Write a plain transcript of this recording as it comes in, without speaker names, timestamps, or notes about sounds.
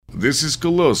This is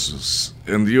Colossus,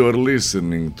 and you are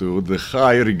listening to The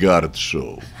High Regard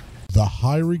Show. The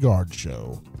High Regard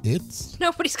Show. It's...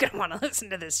 Nobody's going to want to listen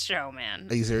to this show, man.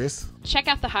 Are you serious? Check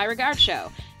out The High Regard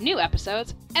Show. New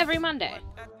episodes every Monday.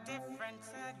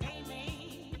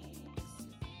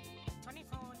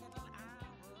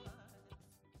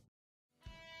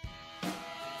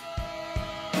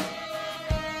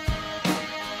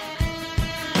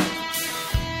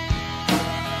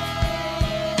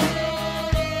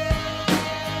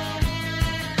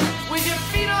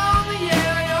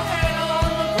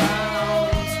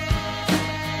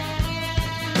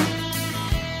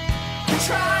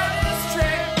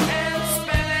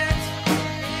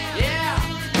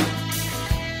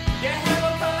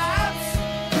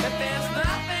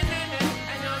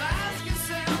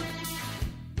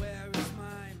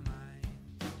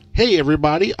 Hey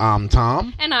everybody, I'm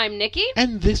Tom. And I'm Nikki.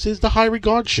 And this is the High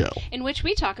Regard Show. In which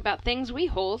we talk about things we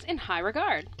hold in high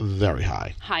regard. Very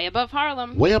high. High above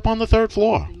Harlem. Way up on the third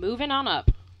floor. Moving on up.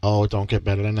 Oh, it don't get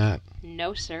better than that.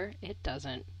 No, sir, it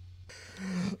doesn't.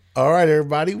 All right,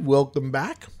 everybody, welcome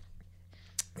back.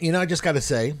 You know, I just got to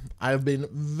say, I've been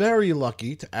very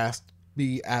lucky to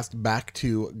be asked back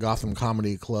to Gotham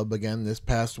Comedy Club again this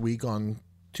past week on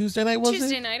Tuesday night, was it?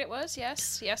 Tuesday night it was,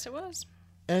 yes. Yes, it was.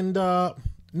 And,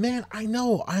 man, I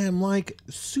know I am like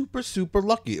super, super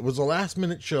lucky. It was a last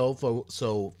minute show.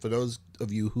 So for those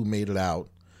of you who made it out,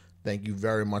 thank you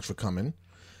very much for coming.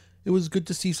 It was good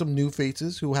to see some new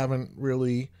faces who haven't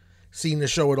really seen the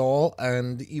show at all.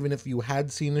 And even if you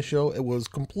had seen the show, it was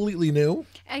completely new.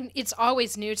 And it's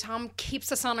always new. Tom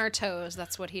keeps us on our toes.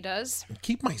 That's what he does.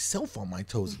 Keep myself on my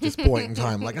toes at this point in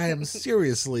time. Like I am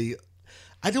seriously,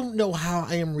 I don't know how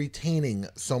I am retaining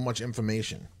so much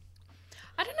information.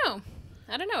 I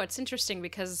don't know. It's interesting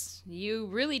because you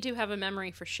really do have a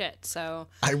memory for shit. So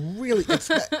I really,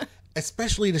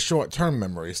 especially the short-term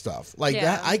memory stuff. Like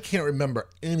that, I can't remember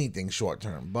anything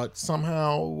short-term. But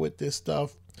somehow with this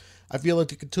stuff, I feel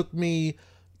like it took me,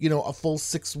 a full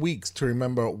 6 weeks to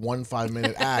remember one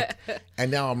 5-minute act.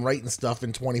 And now I'm writing stuff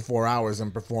in 24 hours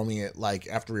and performing it like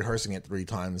after rehearsing it 3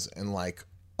 times in like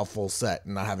a full set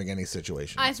and not having any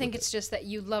situation. I think it's just that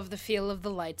you love the feel of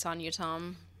the lights on you,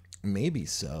 Tom. Maybe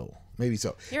so.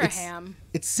 You're a ham.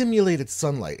 It's simulated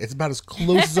sunlight. It's about as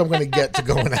close as I'm going to get to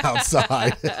going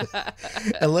outside.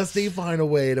 Unless they find a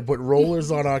way to put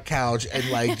rollers on our couch and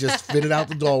like just fit it out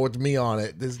the door with me on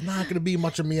it, there's not going to be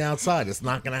much of me outside. It's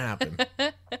not going to happen.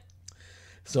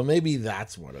 So maybe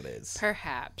that's what it is.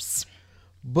 Perhaps.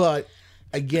 But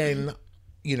again,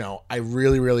 I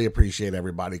really, really appreciate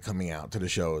everybody coming out to the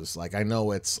shows. Like I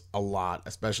know it's a lot,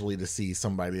 especially to see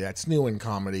somebody that's new in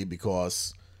comedy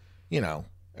because,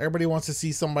 everybody wants to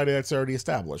see somebody that's already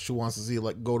established. Who wants to see,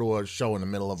 go to a show in the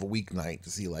middle of a weeknight to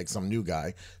see, some new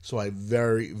guy. So I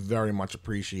very, very much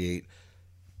appreciate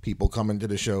people coming to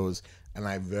the shows. And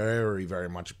I very, very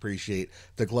much appreciate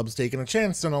the clubs taking a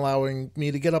chance and allowing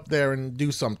me to get up there and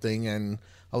do something and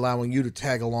allowing you to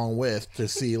tag along with to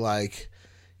see,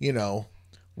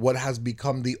 what has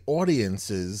become the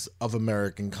audiences of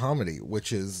American comedy,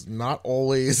 which is not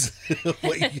always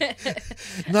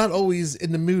not always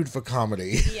in the mood for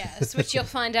comedy. Yes, which you'll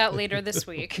find out later this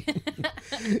week.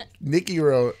 Nikki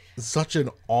wrote such an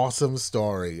awesome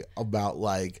story about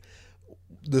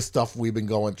the stuff we've been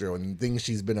going through and things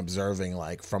she's been observing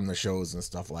from the shows and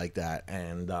stuff like that.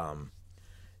 And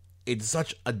it's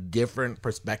such a different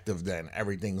perspective than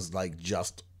everything's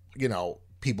just,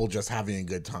 people just having a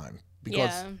good time.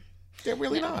 Because they're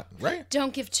really not, right?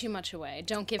 Don't give too much away. I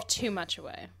don't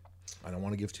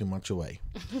want to give too much away.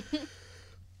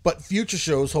 But future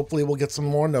shows, hopefully we'll get some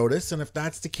more notice. And if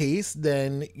that's the case,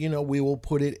 then, we will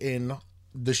put it in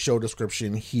the show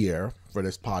description here for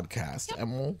this podcast. Yep.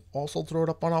 And we'll also throw it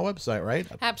up on our website, right?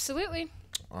 Absolutely.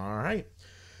 All right.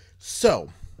 So,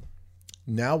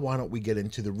 now why don't we get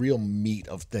into the real meat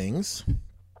of things?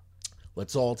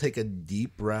 Let's all take a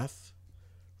deep breath,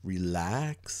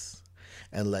 relax,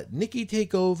 and let Nikki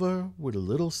take over with a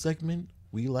little segment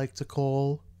we like to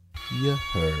call You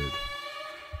Heard.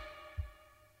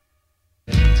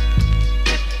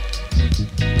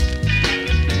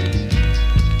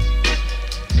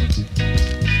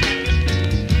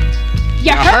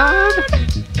 You heard?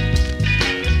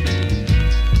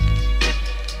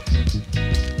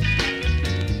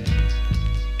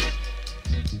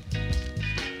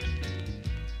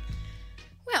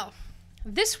 Well,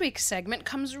 this week's segment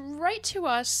comes right to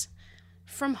us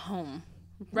from home,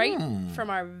 right from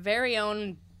our very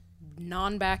own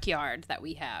non-backyard that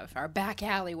we have, our back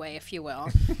alleyway, if you will.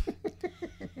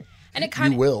 And it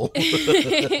kind You will.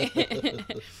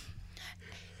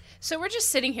 So we're just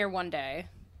sitting here one day,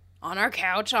 on our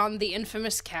couch, on the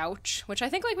infamous couch, which I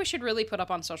think like we should really put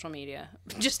up on social media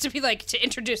just to be like to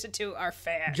introduce it to our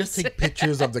fans. Just take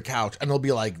pictures of the couch and they'll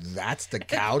be like, that's the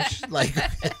couch? Like,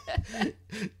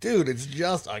 dude, it's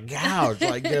just a couch.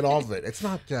 Like, get off it. It's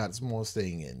not that. It's more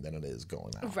staying in than it is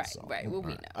going out. Right, so. right. Well,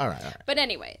 we know. All right. But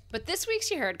anyway, this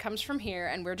week's You Heard comes from here,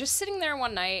 and we're just sitting there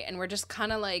one night, and we're just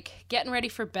kind of like getting ready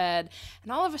for bed,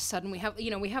 and all of a sudden we have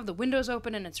the windows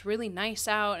open, and it's really nice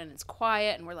out, and it's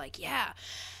quiet, and we're like, yeah.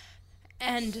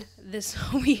 And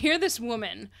we hear this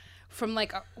woman from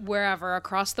like wherever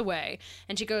across the way,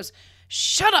 and she goes,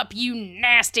 "Shut up, you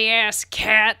nasty ass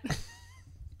cat."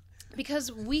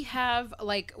 Because we have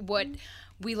like what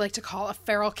we like to call a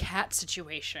feral cat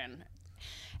situation.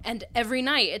 And every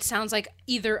night it sounds like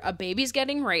either a baby's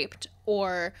getting raped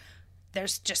or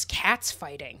there's just cats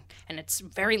fighting, and it's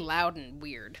very loud and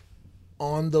weird.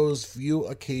 On those few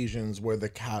occasions where the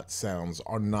cat sounds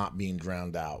are not being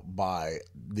drowned out by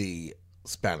the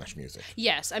Spanish music.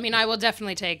 Yes, I mean, I will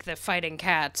definitely take the fighting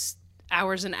cats,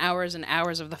 hours and hours and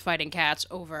hours of the fighting cats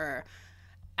over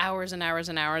hours and hours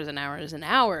and hours and hours and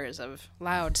hours of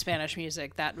loud Spanish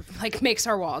music that like makes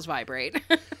our walls vibrate.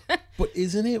 But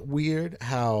isn't it weird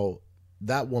how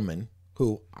that woman,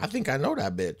 who I think I know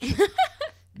that bitch,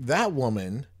 that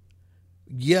woman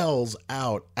yells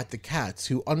out at the cats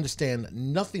who understand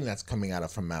nothing that's coming out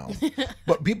of her mouth.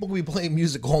 But people will be playing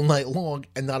music all night long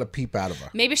and not a peep out of her.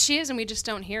 Maybe she is and we just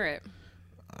don't hear it.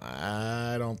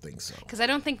 I don't think so. Because I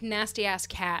don't think nasty ass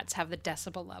cats have the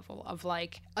decibel level of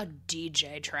like a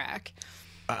DJ track.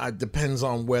 Depends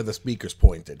on where the speaker's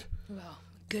pointed. Well,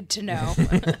 good to know.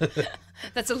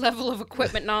 That's a level of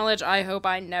equipment knowledge I hope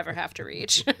I never have to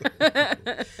reach.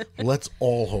 Let's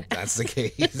all hope that's the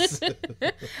case.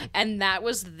 And that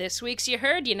was this week's You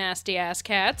Heard, you nasty ass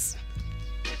cats.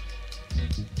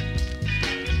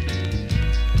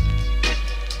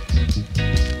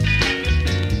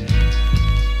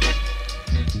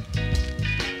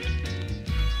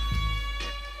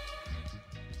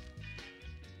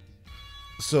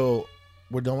 So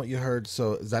we're done what You Heard.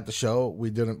 So is that the show?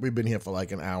 We've been here for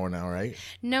like an hour now, right?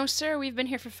 No, sir. We've been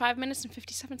here for 5 minutes and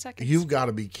 57 seconds. You've got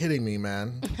to be kidding me,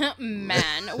 man.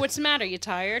 Man, what's the matter? You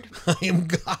tired? I am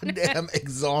goddamn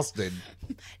exhausted.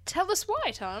 Tell us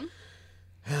why, Tom.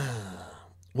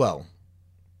 Well,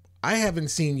 I haven't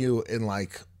seen you in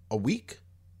like a week.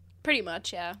 Pretty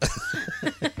much, yeah.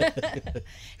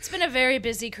 It's been a very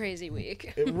busy, crazy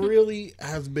week. It really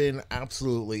has been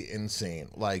absolutely insane.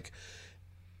 Like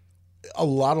a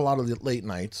lot of the late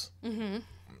nights. Mm-hmm.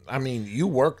 I mean, you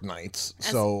work nights,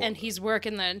 and he's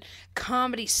working the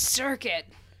comedy circuit,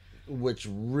 which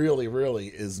really, really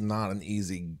is not an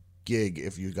easy gig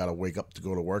if you got to wake up to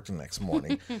go to work the next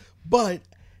morning. But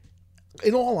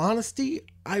in all honesty,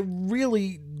 I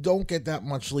really don't get that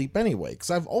much sleep anyway, because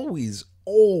I've always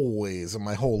in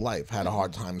my whole life had a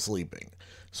hard time sleeping.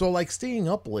 So, like, staying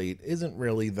up late isn't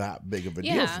really that big of a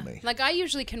deal for me. Like, I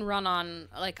usually can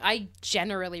I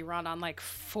generally run on,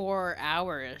 4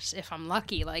 hours if I'm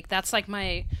lucky. Like, that's like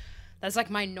my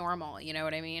normal, you know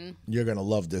what I mean? You're going to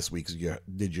love this week's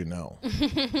Did You Know?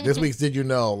 This week's Did You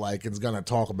Know, it's going to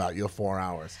talk about your 4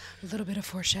 hours. A little bit of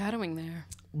foreshadowing there.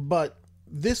 But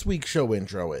this week's show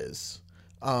intro is,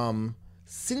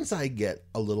 since I get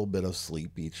a little bit of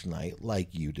sleep each night, like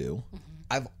you do,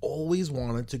 I've always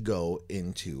wanted to go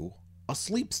into a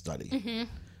sleep study,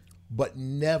 but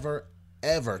never,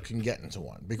 ever can get into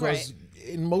one. Because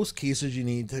in most cases, you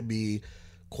need to be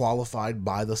qualified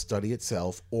by the study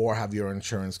itself or have your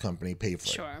insurance company pay for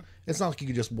it. Sure. It's not like you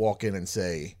could just walk in and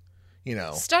say,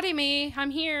 study me,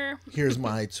 I'm here. Here's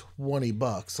my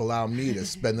 $20. Allow me to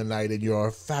spend the night in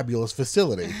your fabulous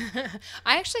facility.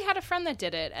 I actually had a friend that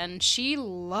did it, and she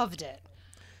loved it.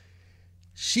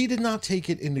 She did not take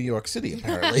it in New York City,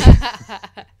 apparently.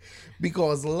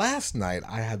 Because last night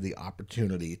I had the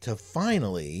opportunity to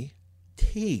finally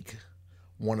take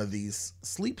one of these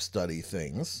sleep study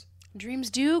things.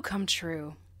 Dreams do come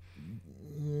true.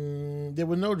 There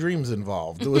were no dreams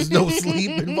involved. There was no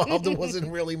sleep involved. There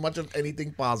wasn't really much of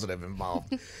anything positive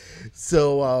involved.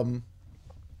 So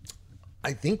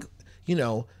I think,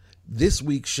 this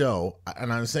week's show,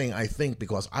 and I'm saying I think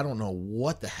because I don't know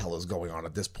what the hell is going on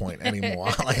at this point anymore.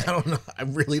 I don't know. I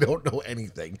really don't know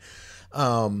anything.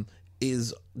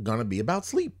 Is going to be about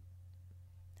sleep.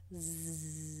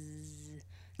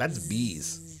 That's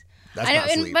bees. That's I know, not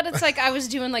sleep. but it's like I was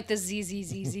doing the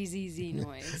Z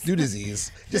noise. Do the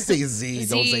Z's. Just say Z.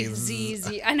 Don't say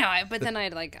Z. I know, but then I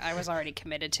was already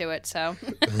committed to it, so.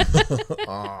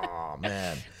 Oh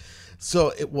man.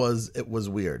 So it was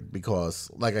weird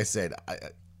because, like I said,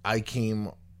 I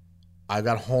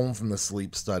got home from the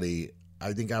sleep study.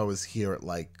 I think I was here at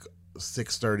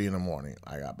 6:30 in the morning.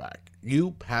 I got back.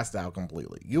 You passed out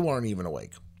completely. You weren't even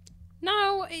awake.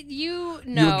 No, You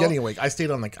were getting awake. I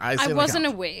stayed on the. I wasn't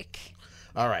awake.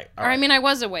 All right. Or I mean, I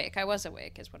was awake. I was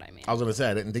awake, is what I mean. I was gonna say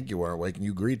I didn't think you were awake, and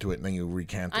you agreed to it, and then you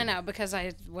recanted. I know, because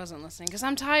I wasn't listening. Because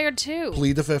I'm tired too.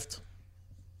 Plead the fifth.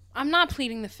 I'm not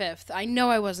pleading the fifth. I know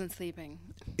I wasn't sleeping.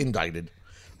 Indicted.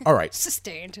 All right.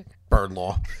 Sustained. Bird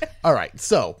law. All right.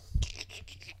 So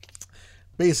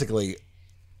basically,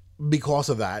 because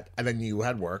of that, and then you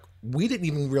had work, we didn't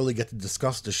even really get to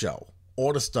discuss the show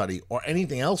or the study or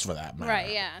anything else for that matter.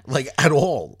 Right, yeah. Like at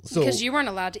all. So Because you weren't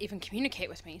allowed to even communicate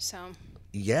with me, so.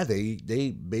 yeah,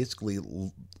 they basically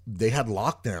they had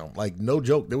lockdown. Like no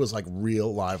joke, there was like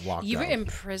real live lockdown. You were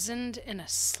imprisoned in a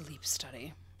sleep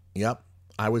study. Yep.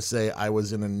 I would say I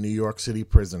was in a New York City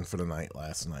prison for the night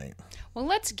last night. Well,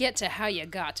 let's get to how you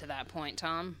got to that point,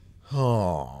 Tom.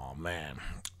 Oh, man.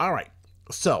 All right.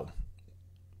 So,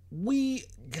 we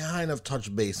kind of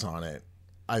touched base on it,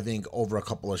 I think, over a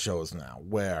couple of shows now,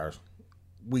 where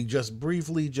we just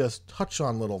briefly just touch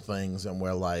on little things and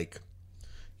we're like,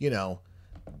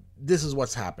 this is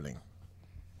what's happening.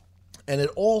 And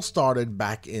it all started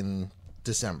back in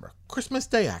December. Christmas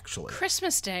Day, actually.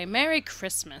 Christmas Day. Merry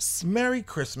Christmas. Merry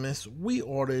Christmas. We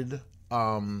ordered,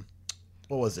 what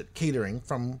was it? Catering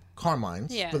from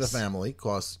Carmine's for the family,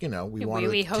 because, we wanted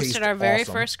we it to taste hosted our very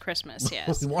awesome. first Christmas,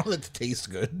 yes. We wanted it to taste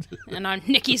good. And our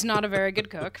Nikki's not a very good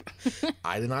cook.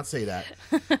 I did not say that.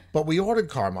 But we ordered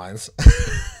Carmine's.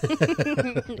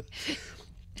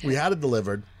 We had it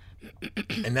delivered.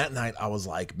 And that night I was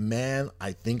like, man,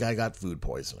 I think I got food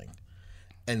poisoning.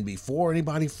 And before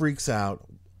anybody freaks out,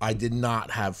 I did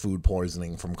not have food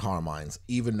poisoning from Carmine's,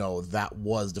 even though that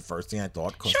was the first thing I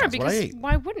thought. Sure, that's because what I ate.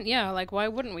 why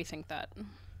wouldn't we think that?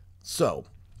 So,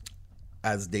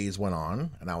 as days went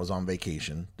on and I was on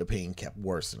vacation, the pain kept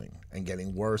worsening and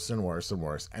getting worse and worse and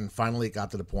worse. And finally it got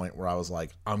to the point where I was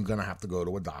like, I'm going to have to go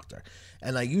to a doctor.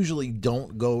 And I usually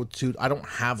I don't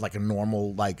have like a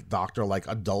normal like doctor like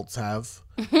adults have.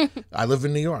 I live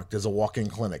in New York. There's a walk-in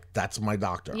clinic. That's my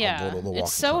doctor. Yeah, I'll go to the walk-in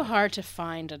it's so clinic. hard to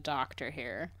find a doctor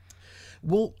here.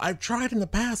 Well, I've tried in the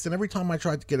past, and every time I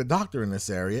tried to get a doctor in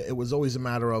this area, it was always a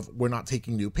matter of we're not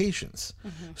taking new patients.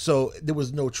 Mm-hmm. So there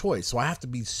was no choice. So I have to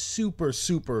be super,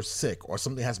 super sick, or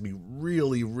something has to be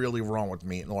really, really wrong with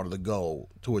me in order to go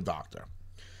to a doctor.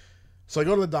 So I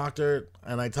go to the doctor,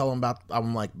 and I tell him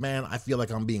I'm like, man, I feel like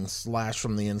I'm being slashed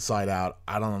from the inside out.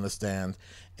 I don't understand.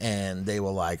 And they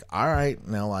were like, all right,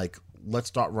 now like, let's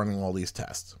start running all these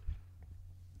tests.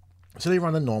 So they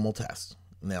run a normal test.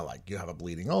 And they're like, you have a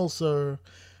bleeding ulcer,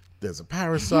 there's a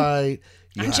parasite.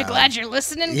 Aren't you glad you're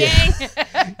listening, gang?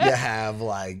 You have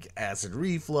like acid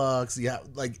reflux. Yeah,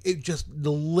 like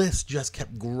the list just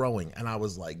kept growing. And I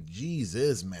was like,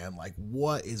 Jesus, man, like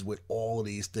what is with all of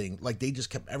these things? Like they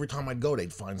just kept, every time I'd go,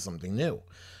 they'd find something new.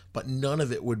 But none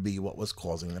of it would be what was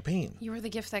causing the pain. You were the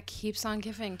gift that keeps on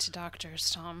giving to doctors,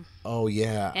 Tom. Oh,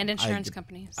 yeah. And insurance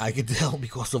companies. I could tell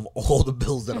because of all the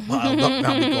bills that are piled up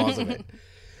now because of it.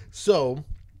 So,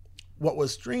 what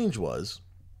was strange was,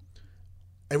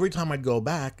 every time I'd go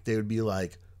back, they would be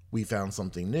like, we found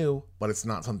something new, but it's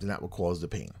not something that would cause the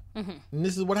pain. Mm-hmm. And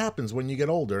this is what happens when you get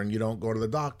older and you don't go to the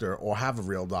doctor or have a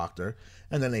real doctor,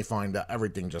 and then they find out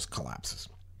everything just collapses.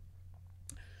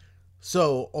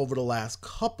 So, over the last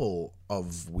couple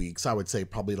of weeks, I would say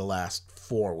probably the last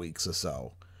 4 weeks or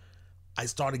so, I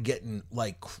started getting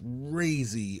like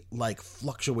crazy like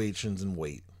fluctuations in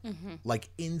weight. Mm-hmm. Like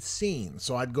insane.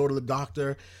 So I'd go to the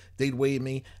doctor, they'd weigh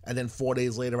me, and then 4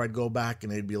 days later I'd go back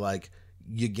and they'd be like,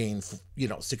 you gained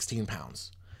 16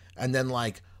 pounds. And then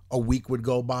like a week would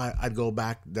go by, I'd go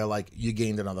back, they're like, you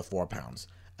gained another 4 pounds.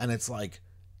 And it's like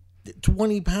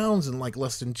 20 pounds in like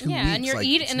less than 2 weeks. Yeah, and you're like,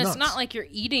 eating, and nuts. it's not like you're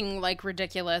eating like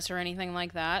ridiculous or anything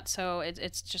like that. So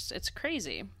it's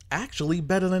crazy. Actually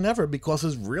better than ever because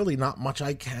there's really not much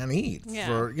I can eat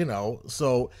for,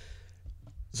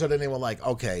 So then they were like,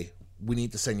 okay, we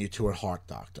need to send you to a heart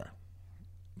doctor.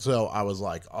 So I was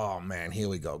like, oh man, here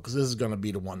we go. Because this is going to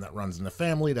be the one that runs in the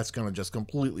family that's going to just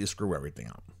completely screw everything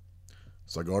up.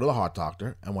 So I go to the heart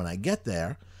doctor. And when I get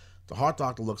there, the heart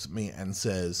doctor looks at me and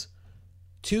says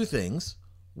 2 things.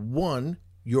 1,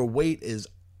 your weight is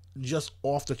just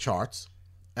off the charts.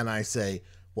 And I say,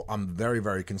 well, I'm very,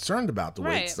 very concerned about the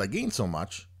weight because I gained so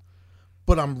much.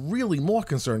 But I'm really more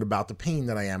concerned about the pain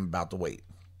than I am about the weight.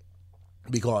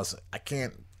 Because I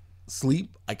can't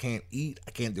sleep, I can't eat,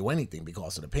 I can't do anything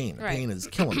because of the pain. The pain is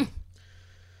killing me.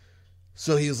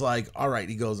 So he's like, all right,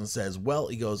 he goes and says,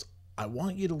 I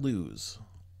want you to lose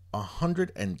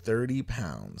 130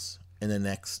 pounds in the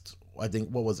next, I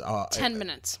think, 10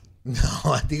 minutes. No,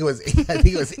 I think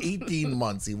it was 18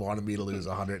 months he wanted me to lose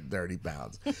 130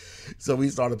 pounds. So we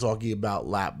started talking about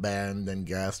lap band and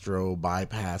gastro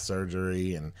bypass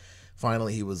surgery, and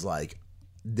finally he was like,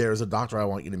 there's a doctor I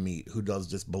want you to meet who does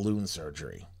just balloon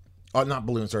surgery. Oh, not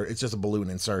balloon surgery, it's just a balloon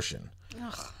insertion.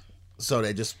 Ugh, So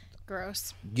they just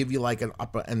gross. give you like an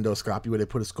upper endoscopy where they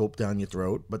put a scope down your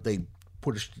throat, but they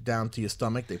push it down to your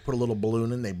stomach, they put a little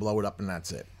balloon in, they blow it up, and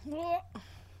that's it.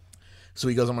 So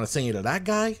he goes, I'm going to send you to that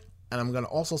guy, and I'm going to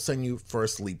also send you for a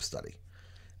sleep study.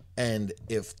 And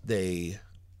if they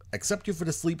accept you for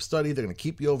the sleep study, they're going to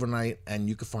keep you overnight, and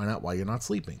you can find out why you're not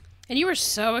sleeping. And you were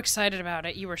so excited about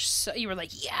it. You were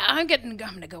like, yeah, I'm going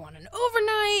to go on an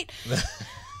overnight.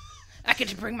 I get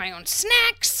to bring my own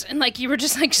snacks. And like, you were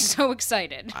just like so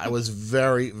excited. I was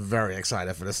very, very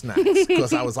excited for the snacks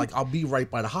because I was like, I'll be right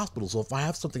by the hospital. So if I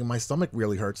have something in my stomach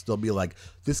really hurts, they'll be like,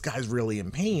 this guy's really in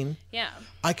pain. Yeah.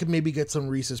 I could maybe get some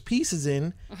Reese's Pieces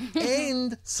in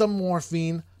and some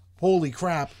morphine. Holy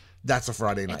crap. That's a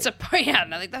Friday night.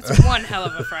 That's one hell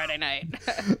of a Friday night.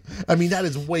 I mean, that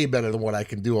is way better than what I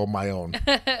can do on my own.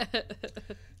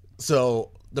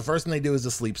 So the first thing they do is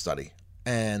a sleep study.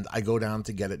 And I go down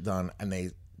to get it done, and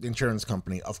the insurance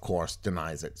company, of course,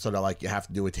 denies it. So they're like, you have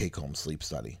to do a take-home sleep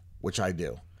study, which I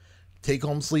do.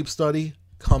 Take-home sleep study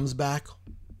comes back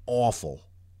awful.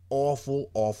 Awful,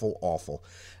 awful, awful.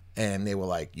 And they were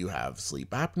like, you have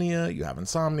sleep apnea, you have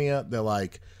insomnia. They're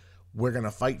like, we're going to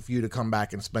fight for you to come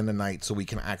back and spend the night so we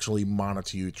can actually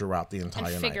monitor you throughout the entire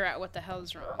night. And figure out what the hell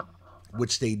is wrong.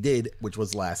 Which they did, which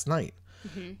was last night.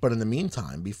 Mm-hmm. But in the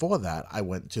meantime, before that, I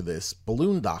went to this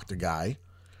balloon doctor guy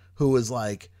who was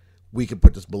like, we could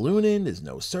put this balloon in, there's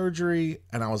no surgery.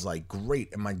 And I was like,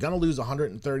 great. Am I going to lose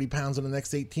 130 pounds in the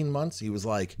next 18 months? He was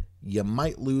like, you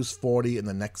might lose 40 in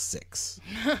the next 6.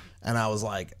 And I was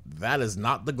like, that is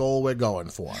not the goal we're going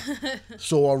for.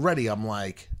 So already I'm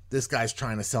like, this guy's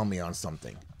trying to sell me on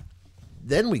something.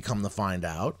 Then we come to find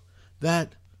out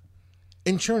that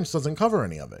insurance doesn't cover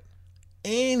any of it.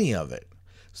 Any of it.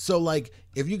 So, like,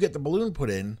 if you get the balloon put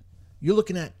in, you're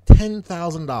looking at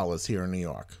 $10,000 here in New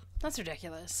York. That's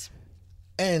ridiculous.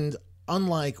 And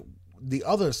unlike the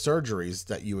other surgeries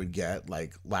that you would get,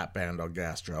 like lap band or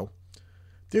gastro,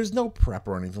 there's no prep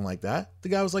or anything like that. The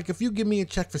guy was like, if you give me a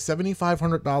check for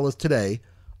 $7,500 today,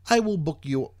 I will book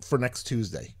you for next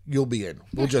Tuesday. You'll be in.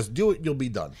 We'll just do it. You'll be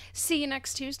done. See you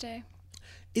next Tuesday.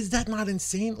 Is that not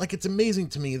insane? Like, it's amazing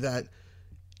to me that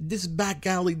this back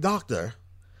alley doctor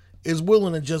is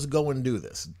willing to just go and do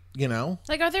this, you know?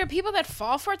 Like, are there people that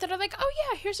fall for it that are like, oh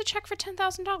yeah, here's a check for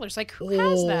 $10,000? Like, who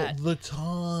has that?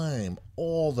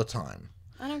 All the time.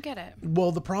 I don't get it.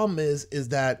 Well, the problem is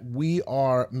that we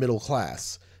are middle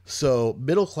class. So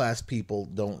middle class people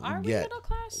don't Are we get. middle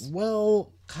class?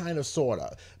 Well, kind of, sort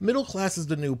of. Middle class is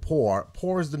the new poor.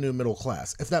 Poor is the new middle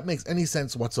class. If that makes any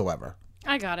sense whatsoever.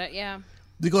 I got it. Yeah.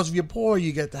 Because if you're poor,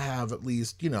 you get to have at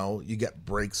least, you know, you get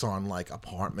breaks on like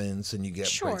apartments and you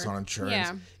get breaks on insurance.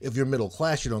 Yeah. If you're middle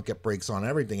class, you don't get breaks on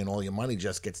everything and all your money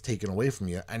just gets taken away from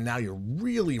you. And now you're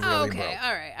really, really okay. broke.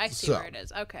 All right. I see where it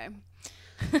is. Okay.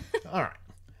 All right.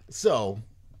 So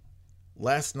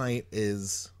last night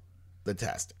is the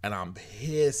test. And I'm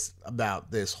pissed about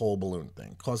this whole balloon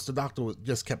thing. Because the doctor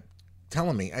just kept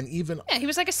telling me, and even he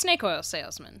was like a snake oil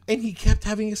salesman, and he kept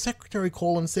having his secretary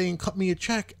call and saying, cut me a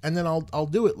check and then I'll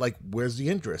do it. Like, where's the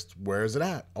interest? Where is it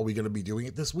at? Are we going to be doing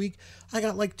it this week? I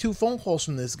got like 2 phone calls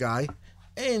from this guy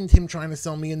and him trying to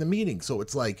sell me in the meeting. So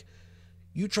it's like,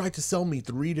 you tried to sell me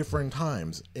 3 different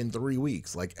times in 3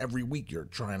 weeks. Like, every week you're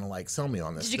trying to like sell me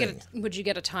on this thing. Would you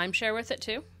get a timeshare with it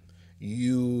too?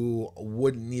 You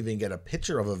wouldn't even get a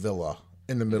picture of a villa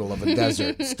in the middle of a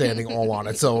desert standing all on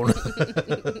its own.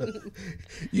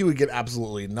 You would get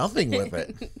absolutely nothing with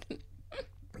it.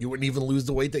 You wouldn't even lose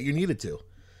the weight that you needed to.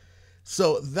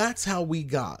 So that's how we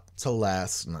got to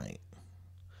last night.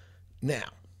 Now,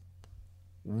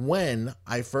 when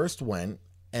I first went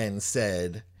and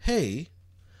said, hey,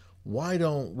 why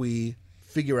don't we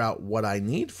figure out what I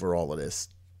need for all of this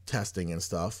testing and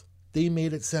stuff, they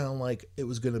made it sound like it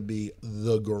was going to be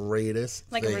the greatest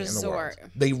like thing a resort. in the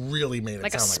world. They really made it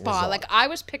like sound a like spa. resort. Like I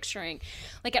was picturing,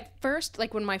 like at first,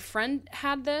 like when my friend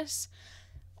had this,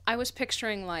 I was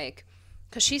picturing like,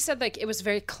 because she said like it was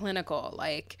very clinical,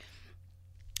 like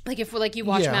if like you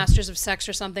watch Masters of Sex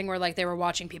or something where like they were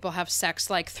watching people have sex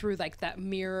like through like that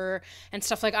mirror and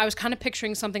stuff. Like I was kind of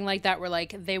picturing something like that where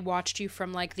like they watched you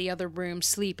from like the other room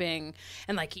sleeping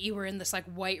and like you were in this like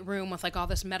white room with like all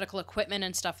this medical equipment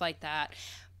and stuff like that.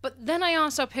 But then I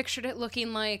also pictured it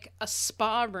looking like a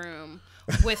spa room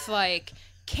with like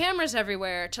cameras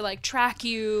everywhere to like track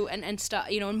you and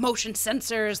stuff, you know, and motion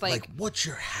sensors. Like, what's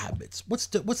your habits? What's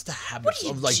the habits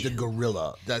of like do? the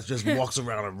gorilla that just walks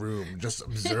around a room just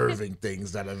observing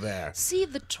things that are there? See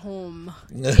the Tom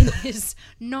in his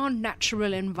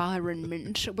non-natural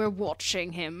environment. We're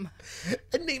watching him.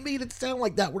 And they made it sound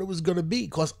like that what it was going to be,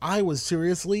 because I was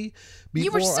seriously, before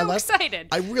You were so I left, excited.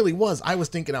 I really was. I was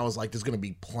thinking, I was like, there's going to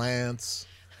be plants.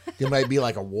 There might be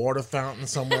like a water fountain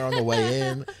somewhere on the way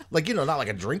in. Like, you know, not like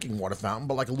a drinking water fountain,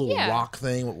 but like a little rock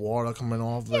thing with water coming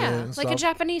off there and like stuff. a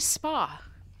Japanese spa.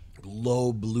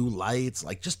 Low blue lights.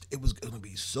 Like, just, it was going to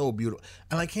be so beautiful.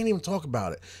 And I can't even talk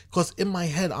about it, because in my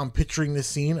head, I'm picturing this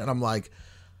scene and I'm like,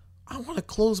 I want to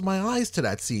close my eyes to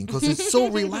that scene because it's so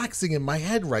relaxing in my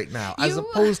head right now, as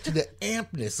opposed to the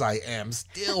ampness I am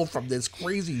still from this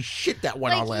crazy shit that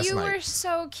went on last night. You were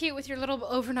so cute with your little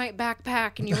overnight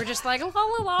backpack, and you were just like, la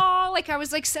la la. Like, I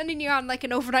was like sending you on like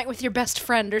an overnight with your best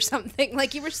friend or something.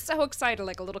 Like, you were so excited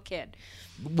like a little kid.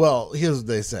 Well, here's what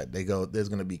they said. They go, there's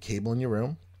going to be cable in your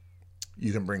room.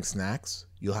 You can bring snacks.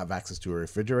 You'll have access to a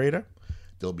refrigerator.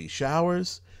 There'll be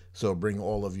showers. So bring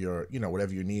all of your, you know,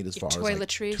 whatever you need as far as like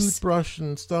toothbrush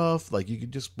and stuff. Like, you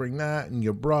could just bring that and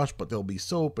your brush, but there'll be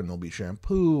soap and there'll be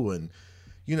shampoo, and,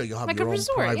 you know, you'll have like your own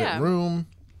private room.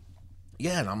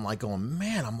 Yeah, and I'm like going,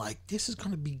 man, I'm like, this is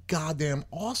going to be goddamn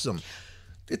awesome.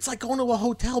 It's like going to a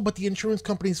hotel, but the insurance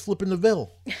company's flipping the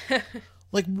bill.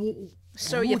 Like,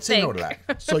 so you think. No to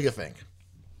that? So you think.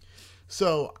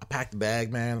 So I packed the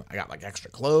bag, man. I got like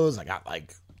extra clothes. I got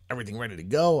like everything ready to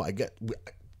go.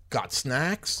 Got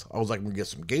snacks. I was like, I'm going to get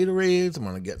some Gatorades. I'm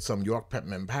going to get some York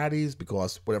peppermint patties,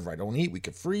 because whatever I don't eat, we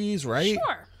could freeze, right?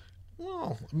 Sure.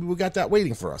 Well, I mean, we got that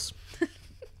waiting for us.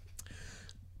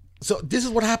 So this is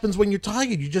what happens when you're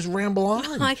tired. You just ramble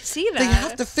on. I see that. They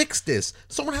have to fix this.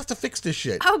 Someone has to fix this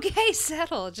shit. Okay,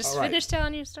 settle. Just finish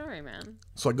telling your story, man.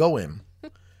 So I go in,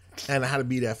 and I had to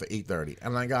be there for 8:30.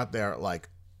 And I got there at like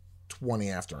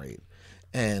 20 after 8.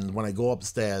 And when I go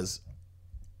upstairs,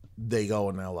 they go,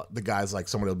 and the guy's like,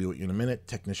 somebody will be with you in a minute.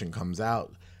 Technician comes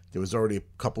out. There was already a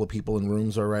couple of people in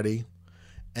rooms already.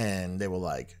 And they were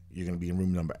like, you're going to be in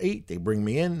room number 8. They bring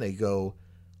me in. They go,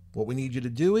 what we need you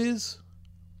to do is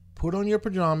put on your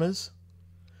pajamas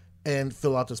and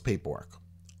fill out this paperwork.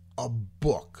 A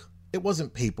book. It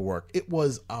wasn't paperwork. It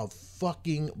was a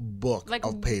fucking book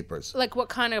of papers. Like, what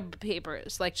kind of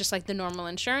papers? Like, just like the normal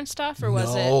insurance stuff? Or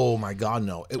was it? Oh my God,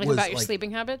 no. It was about your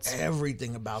sleeping habits?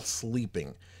 Everything about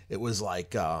sleeping. It was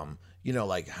like, you know,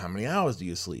 like, how many hours do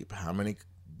you sleep? How many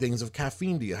things of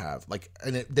caffeine do you have? Like,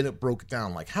 and then it broke it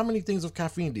down, like, how many things of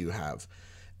caffeine do you have?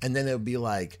 And then it would be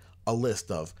like a list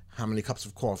of how many cups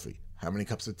of coffee, how many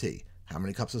cups of tea, how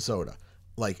many cups of soda,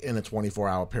 like in a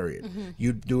 24-hour period. Mm-hmm.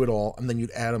 You'd do it all, and then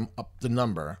you'd add them up the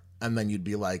number, and then you'd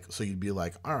be like,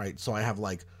 all right, so I have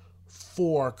like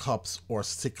 4 cups or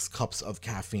 6 cups of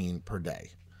caffeine per day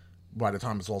by the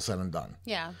time it's all said and done.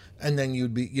 Yeah. And then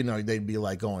you'd be, you know, they'd be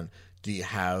like going, do you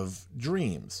have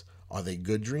dreams? Are they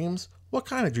good dreams? What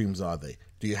kind of dreams are they?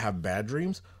 Do you have bad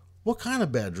dreams? What kind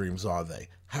of bad dreams are they?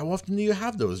 How often do you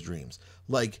have those dreams?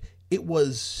 Like, it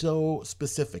was so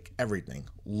specific, everything.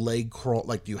 Leg crawl,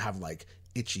 like, do you have like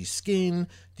itchy skin?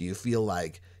 Do you feel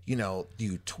like, you know, do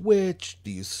you twitch?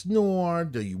 Do you snore?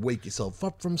 Do you wake yourself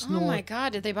up from snoring? Oh my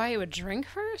God, did they buy you a drink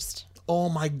first? Oh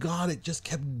my God, it just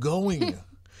kept going.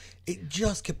 It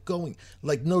just kept going.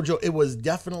 Like, no joke, it was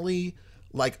definitely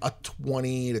like a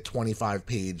 20 to 25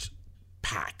 page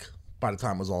pack by the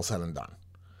time it was all said and done.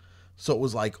 So it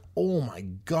was like, oh my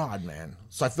God, man.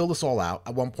 So I fill this all out.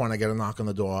 At one point, I get a knock on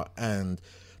the door, and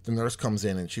the nurse comes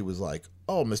in, and she was like,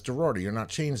 oh, Mr. Rorty, you're not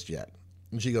changed yet.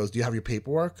 And she goes, do you have your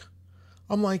paperwork?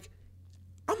 I'm like,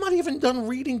 I'm not even done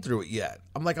reading through it yet.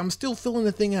 I'm like, I'm still filling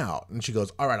the thing out. And she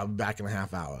goes, all right, I'll be back in a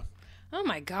half hour. Oh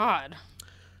my God.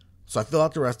 So I fill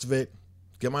out the rest of it,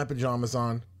 get my pajamas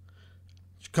on.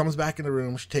 She comes back in the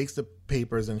room. She takes the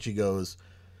papers, and she goes,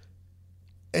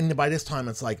 and by this time,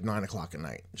 it's like 9 o'clock at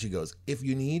night. She goes, if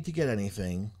you need to get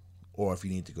anything, or if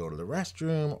you need to go to the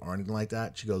restroom or anything like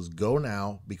that, she goes, go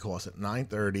now, because at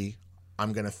 9:30,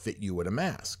 I'm going to fit you with a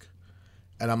mask.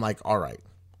 And I'm like, all right.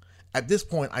 At this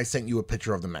point, I sent you a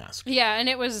picture of the mask. Yeah, and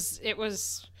it was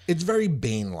It's very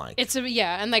Bane-like.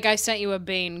 And like I sent you a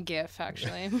Bane gif,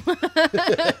 actually.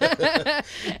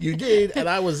 You did, and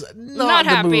I was not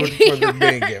happy. In the mood for the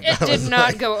Bane gif. It did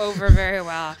not go over very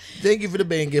well. Thank you for the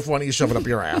Bane gif. Why don't you shove it up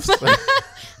your ass?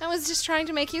 I was just trying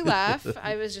to make you laugh.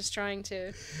 I was just trying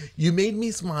to. You made me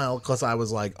smile because I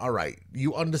was like, all right,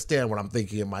 you understand what I'm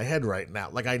thinking in my head right now.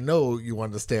 Like, I know you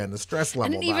understand the stress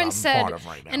level that I'm part of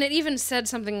right now. And it even said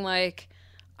something like,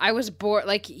 I was bored,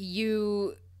 like,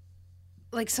 you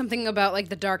like something about like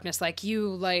the darkness, like you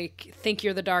like think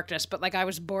you're the darkness, but like I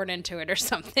was born into it or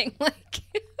something. Like,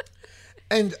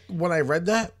 and when I read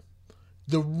that,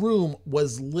 the room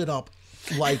was lit up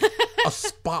like a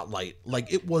spotlight.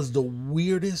 Like it was the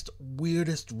weirdest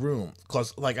room.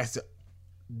 Because, like I said,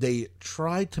 they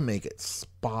tried to make it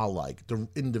spa-like, the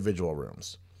individual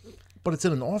rooms, but it's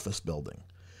in an office building.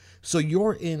 So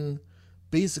you're in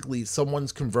basically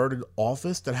someone's converted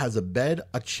office that has a bed,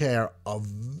 a chair, a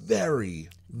very,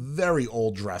 very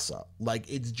old dresser. Like,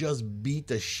 it's just beat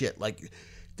the shit. Like,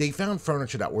 they found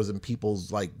furniture that was in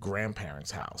people's, like,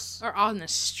 grandparents' house. or on the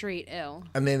street, ill.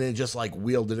 And then they just, like,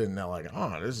 wheeled it in. And they're like,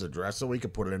 oh, this is a dresser. We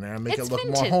could put it in there and make It's it look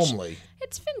vintage. more homely.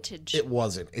 It's vintage. It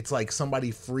wasn't. It's like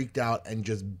somebody freaked out and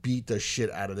just beat the shit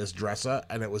out of this dresser.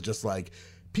 And it was just like,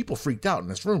 people freaked out in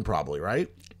this room probably, right?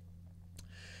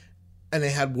 And they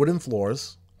had wooden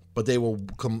floors, but they were,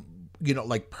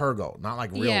 like pergo, not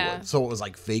like real wood. So it was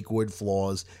like fake wood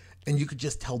floors, and you could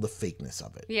just tell the fakeness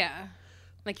of it. Yeah.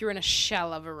 Like you're in a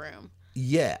shell of a room.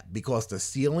 Yeah, because the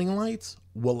ceiling lights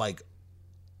were like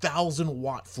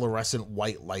 1,000-watt fluorescent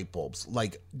white light bulbs.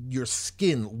 Like your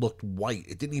skin looked white.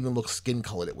 It didn't even look skin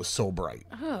colored. It was so bright.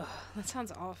 Oh, that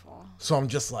sounds awful. So I'm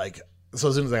just like, so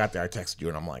as soon as I got there, I texted you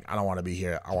and I'm like, I don't want to be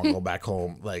here. I want to go back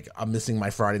home. Like, I'm missing my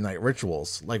Friday night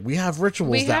rituals. Like, we have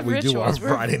rituals do on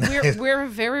Friday night. We're a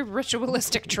very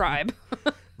ritualistic tribe.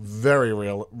 Very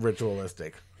real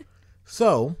ritualistic.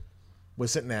 So we're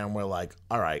sitting there and we're like,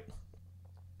 all right,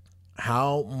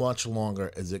 how much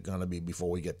longer is it going to be before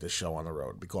we get this show on the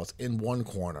road? Because in one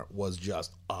corner was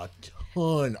just a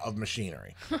ton of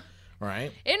machinery.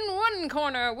 Right? In one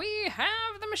corner, we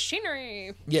have the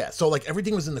machinery. Yeah, so like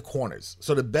everything was in the corners.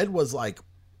 So the bed was like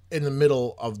in the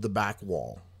middle of the back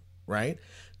wall, right?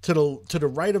 To the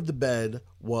right of the bed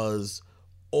was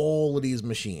all of these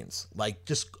machines, like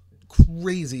just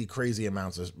crazy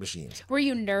amounts of machines. Were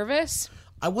you nervous?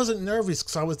 I wasn't nervous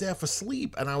because I was there for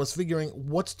sleep, and I was figuring,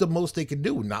 what's the most they could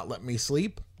do? Not let me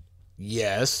sleep?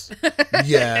 Yes,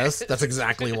 that's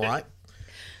exactly what.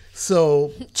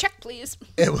 So check, please.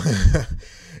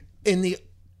 In the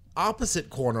opposite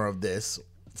corner of this,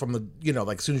 from the,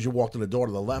 like as soon as you walked in the door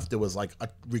to the left, there was like a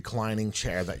reclining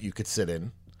chair that you could sit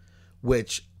in,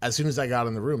 which as soon as I got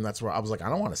in the room, that's where I was like, I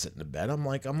don't want to sit in the bed. I'm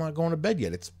like, I'm not going to bed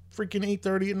yet. It's freaking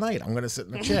 8:30 at night. I'm going to sit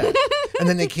in the chair. And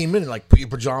then they came in and like, put your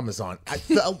pajamas on. I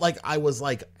felt like I was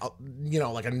like,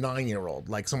 like a 9-year-old.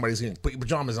 Like somebody's going to put your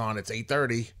pajamas on. It's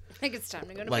 8:30. I think it's time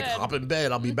to go to like, bed. hop in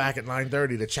bed. I'll be back at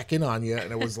 9:30 to check in on you.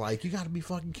 And it was like, you got to be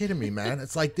fucking kidding me, man.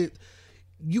 It's like,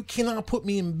 you cannot put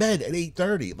me in bed at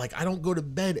 8:30. Like, I don't go to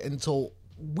bed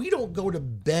we don't go to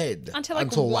bed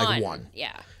until like 1.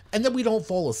 Yeah. And then we don't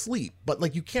fall asleep. But,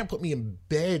 like, you can't put me in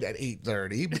bed at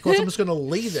 8:30 because I'm just going to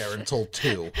lay there until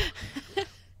 2.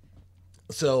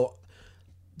 So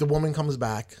the woman comes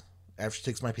back after she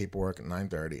takes my paperwork at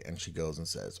 9:30, and she goes and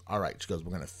says, all right. She goes,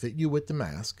 we're going to fit you with the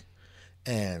mask,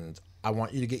 and I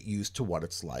want you to get used to what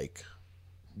it's like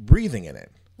breathing in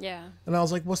it. Yeah. And I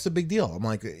was like, what's the big deal? I'm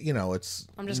like, it's...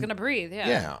 I'm just going to breathe, yeah.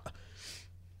 Yeah.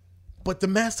 But the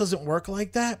mask doesn't work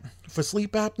like that. For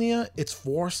sleep apnea, it's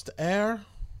forced air.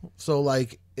 So,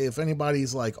 like, if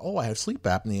anybody's like, oh, I have sleep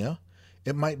apnea,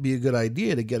 it might be a good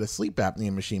idea to get a sleep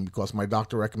apnea machine because my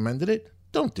doctor recommended it.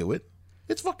 Don't do it.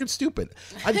 It's fucking stupid.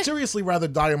 I'd seriously rather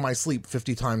die in my sleep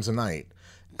 50 times a night,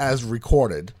 as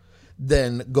recorded,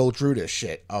 than go through this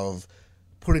shit of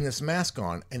putting this mask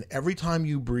on, and every time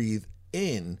you breathe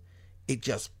in, it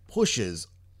just pushes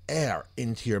air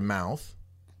into your mouth,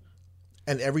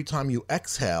 and every time you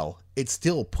exhale, it's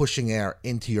still pushing air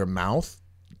into your mouth.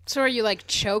 So are you like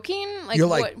choking? Like, you're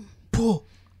like, puh.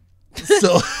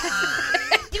 So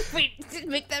wait,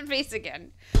 make that face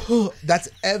again. Puh. That's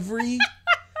every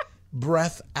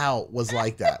breath out was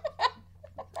like that.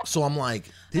 So I'm like,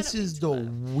 this is the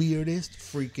weirdest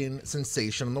freaking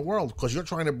sensation in the world because you're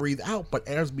trying to breathe out, but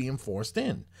air's being forced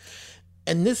in.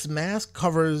 And this mask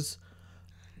covers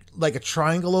like a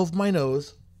triangle over my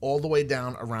nose all the way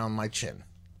down around my chin.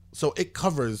 So it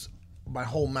covers my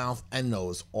whole mouth and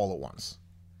nose all at once.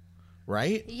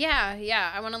 Right?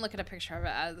 Yeah. I want to look at a picture of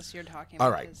it as you're talking about.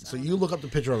 All right. So you look up the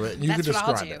picture of it and you can describe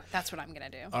it. That's what I'll do. That's what I'm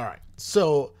going to do. All right.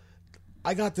 So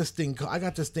I got this thing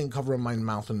covering my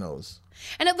mouth and nose.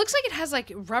 And it looks like it has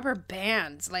like rubber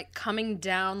bands like coming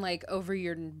down like over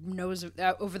your nose,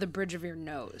 over the bridge of your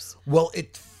nose. Well,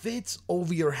 it fits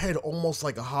over your head almost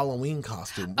like a Halloween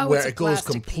costume, Oh, where it's a it goes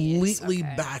plastic completely piece.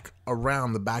 Okay. back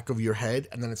around the back of your head,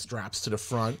 and then it straps to the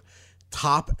front,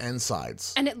 top and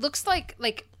sides. And it looks like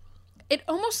it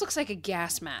almost looks like a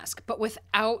gas mask, but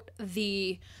without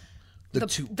the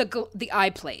eye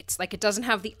plates. Like it doesn't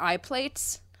have the eye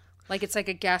plates. Like it's like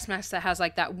a gas mask that has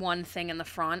like that one thing in the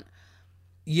front.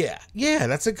 Yeah,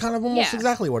 that's kind of almost Yeah.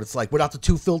 exactly what it's like, without the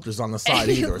two filters on the side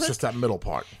either. It's just that middle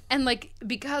part. And like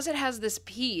because it has this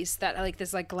piece that like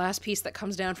this like glass piece that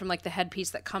comes down from like the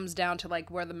headpiece that comes down to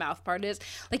like where the mouth part is,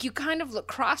 like you kind of look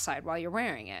cross-eyed while you're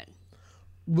wearing it.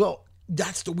 Well,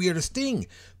 that's the weirdest thing,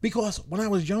 because when I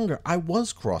was younger, I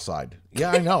was cross-eyed.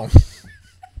 Yeah, I know.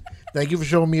 Thank you for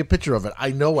showing me a picture of it.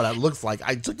 I know what it looks like.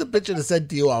 I took the picture and sent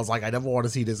to you. I was like, I never want to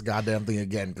see this goddamn thing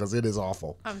again because it is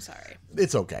awful. I'm sorry.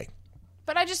 It's okay.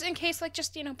 But I just, in case, like,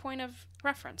 just, point of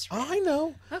reference. Right? I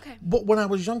know. Okay. But when I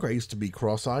was younger, I used to be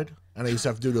cross-eyed, and I used to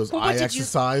have to do those Well, eye did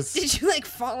exercise. Did you, like,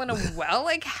 fall in a well?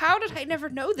 Like, how did I never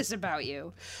know this about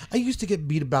you? I used to get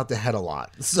beat about the head a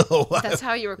lot, so That's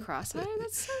how you were cross-eyed?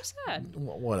 That's so sad.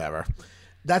 whatever.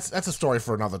 That's a story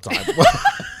for another time.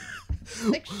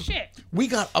 Like, shit. We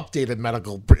got updated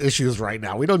medical issues right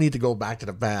now. We don't need to go back to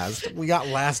the past. We got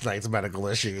last night's medical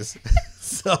issues.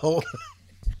 So...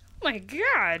 My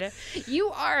God.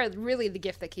 You are really the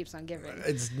gift that keeps on giving.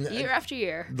 Year after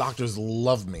year. Doctors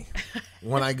love me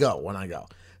when I go.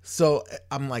 So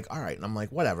I'm like, all right. And I'm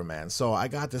like, whatever, man. So I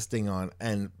got this thing on.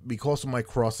 And because of my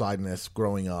cross-eyedness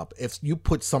growing up, if you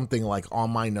put something like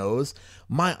on my nose,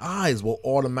 my eyes will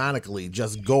automatically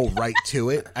just go right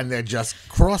to it. And they're just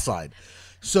cross-eyed.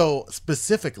 So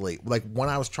specifically, like when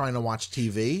I was trying to watch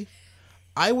TV,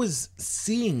 I was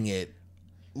seeing it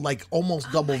like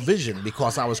almost double vision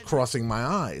because I was crossing my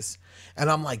eyes. And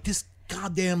I'm like, this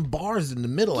goddamn bar is in the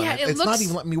middle. Yeah, and it it's looks- not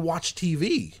even letting me watch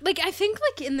TV. Like, I think,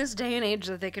 like, in this day and age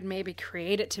that they could maybe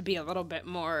create it to be a little bit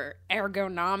more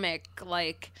ergonomic,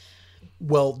 like...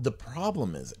 Well, the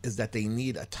problem is that they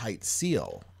need a tight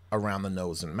seal around the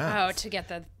nose and mouth. Oh, to get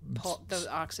the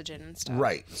oxygen and stuff.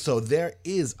 Right. So there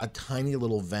is a tiny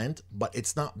little vent, but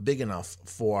it's not big enough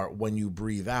for when you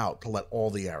breathe out to let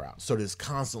all the air out. So there's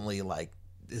constantly, like,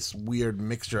 this weird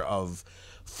mixture of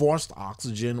forced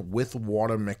oxygen with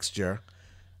water mixture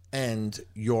and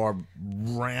your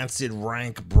rancid,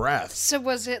 rank breath. So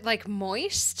was it, like,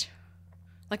 moist?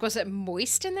 Like, was it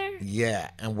moist in there? Yeah,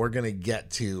 and we're going to get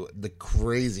to the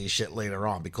crazy shit later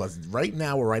on, because right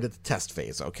now we're right at the test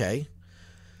phase, okay?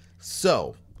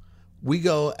 So we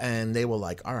go, and they were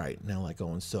like, all right, now like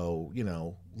going, so,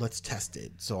 let's test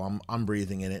it. So I'm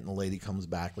breathing in it, and the lady comes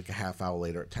back like a half hour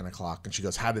later at 10 o'clock, and she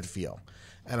goes, how did it feel?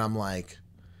 And I'm like,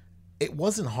 it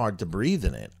wasn't hard to breathe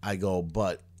in it. I go,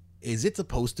 but is it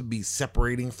supposed to be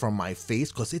separating from my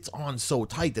face? Because it's on so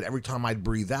tight that every time I'd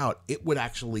breathe out, it would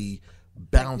actually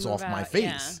bounce Move off my out, face.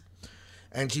 yeah.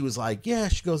 And she was like, yeah.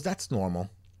 She goes, that's normal.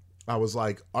 I was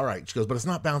like, all right. She goes, but it's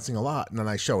not bouncing a lot. And then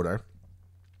I showed her,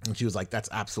 and she was like, that's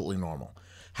absolutely normal.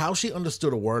 How she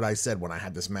understood a word I said when I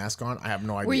had this mask on, I have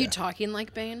no idea. Were you talking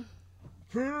like Bane?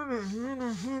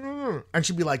 And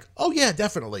she'd be like, oh yeah,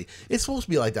 definitely, it's supposed to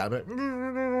be like that. But,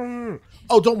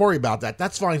 oh, don't worry about that,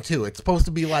 that's fine too, it's supposed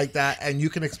to be like that, and you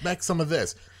can expect some of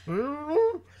this.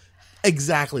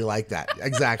 Exactly like that,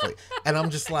 exactly. And I'm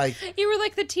just like, You were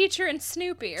like the teacher in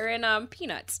Snoopy, or in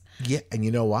Peanuts. yeah. And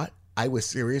you know what, I was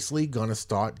seriously gonna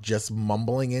start just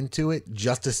mumbling into it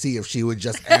just to see if she would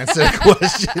just answer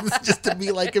questions, just to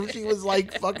be like, if she was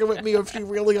like fucking with me, or if she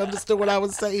really understood what I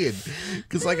was saying.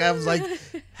 Because like I was like,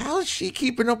 how is she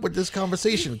keeping up with this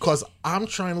conversation? Because I'm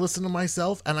trying to listen to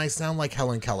myself, and I sound like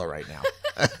Helen Keller right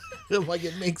now. Like,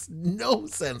 it makes no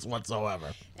sense whatsoever.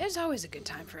 There's always a good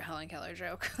time for a Helen Keller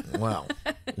joke. Well,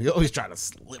 we always try to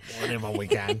slip one in when we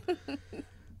can.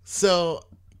 So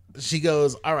she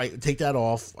goes, all right, take that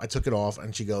off. I took it off,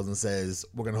 and she goes and says,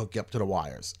 we're going to hook you up to the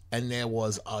wires. And there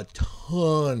was a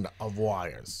ton of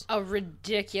wires. A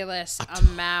ridiculous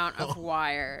amount of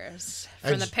wires.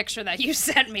 From And the picture that you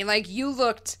sent me, like, you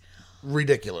looked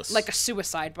Ridiculous. like a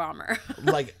suicide bomber.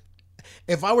 Like,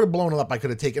 if I would have blown it up, I could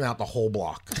have taken out the whole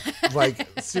block. Like,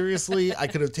 seriously, I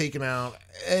could have taken out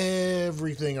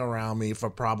everything around me for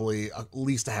probably at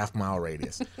least a half-mile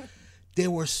radius.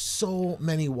 There were so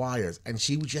many wires, and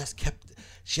she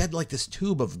had like this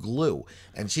tube of glue,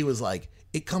 and she was like,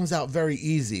 it comes out very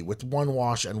easy with one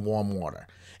wash and warm water.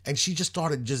 And she just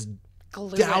started just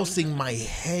Gluing. dousing my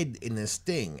head in this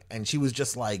thing, and she was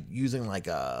just like using like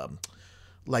a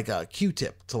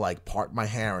Q-tip to like part my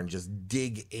hair and just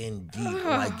dig in deep and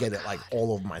like get it like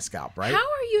all over my scalp, right? How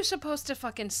are you supposed to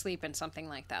fucking sleep in something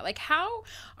like that? Like, how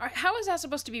is that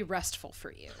supposed to be restful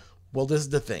for you? Well, this is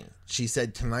the thing. She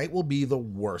said tonight will be the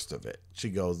worst of it. She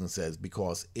goes and says,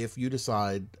 because if you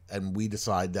decide and we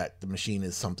decide that the machine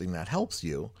is something that helps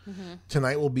you,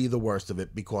 tonight will be the worst of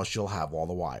it because she'll have all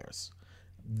the wires.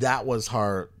 That was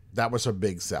her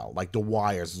big sell. Like, the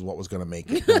wires is what was going to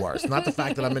make it worse. Not the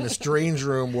fact that I'm in a strange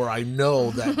room where I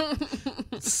know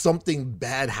that something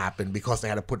bad happened because they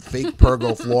had to put fake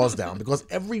pergo floors down, because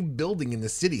every building in the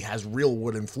city has real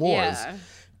wooden floors. Yeah.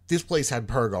 This place had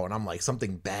pergo, and I'm like,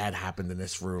 something bad happened in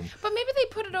this room. But maybe they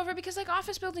put it over because, like,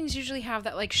 office buildings usually have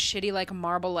that, like, shitty, like,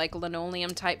 marble, like,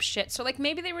 linoleum type shit. So, like,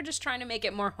 maybe they were just trying to make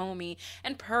it more homey.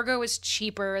 And pergo is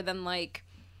cheaper than, like...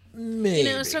 Maybe. You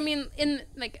know, so, I mean,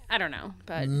 like, I don't know,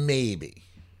 but... Maybe.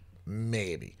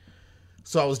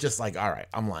 So I was just like, all right.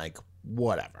 I'm like,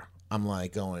 whatever. I'm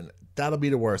like going, that'll be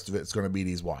the worst of it. It's going to be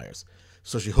these wires.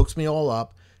 So she hooks me all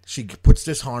up. She puts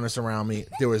this harness around me.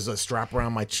 There was a strap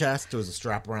around my chest. There was a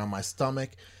strap around my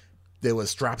stomach. There was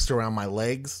straps around my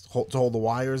legs to hold the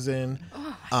wires in.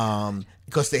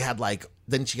 Because they had like,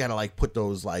 then she had to like put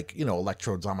those like, you know,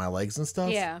 electrodes on my legs and stuff.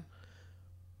 Yeah.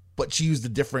 But she used a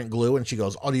different glue, and she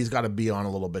goes, oh, these got to be on a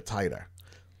little bit tighter.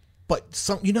 But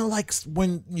some, you know, like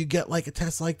when you get like a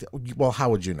test like that, well,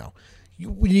 how would you know?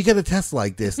 When you get a test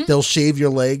like this, they'll shave your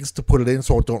legs to put it in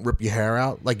so it don't rip your hair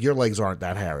out. Like, your legs aren't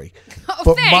that hairy. Oh,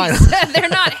 but thanks. They're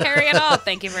not hairy at all.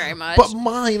 Thank you very much. But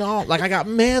mine are. Like, I got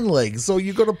man legs, so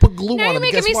you're going to put glue now on you're them.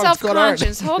 making Guess me what? It's gonna hurt.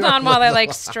 self-conscious. Hold on while I,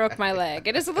 like, stroke my leg.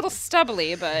 It is a little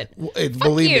stubbly, but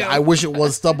Believe me, you. I wish it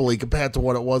was stubbly compared to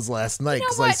what it was last night, You know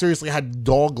because I what? seriously had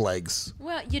dog legs.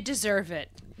 well, you deserve it.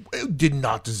 It did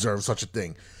not deserve such a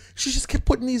thing. She just kept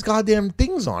putting these goddamn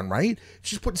things on, right?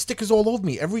 She's putting stickers all over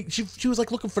me. She was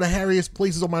like looking for the hairiest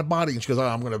places on my body, and she goes, oh,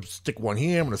 I'm gonna stick one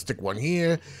here, I'm gonna stick one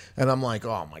here, and I'm like,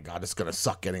 oh my god, it's gonna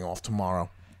suck getting off tomorrow.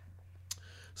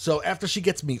 So after she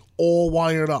gets me all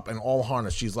wired up and all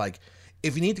harnessed, she's like,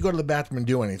 if you need to go to the bathroom and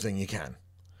do anything, you can.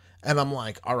 And I'm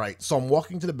like, all right. So I'm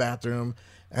walking to the bathroom,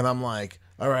 and I'm like,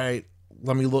 all right,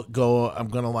 let me go. I'm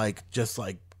gonna like just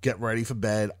like get ready for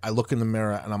bed. I look in the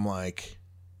mirror, and I'm like,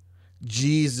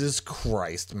 Jesus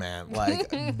Christ, man.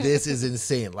 Like, this is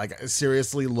insane. Like, I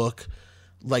seriously look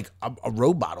like a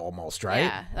robot almost, right?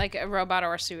 Yeah, like a robot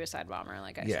or a suicide bomber,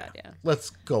 like I said, yeah.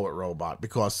 Let's go with robot,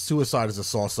 because suicide is a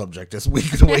sore subject this week,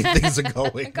 the way things are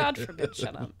going. God forbid,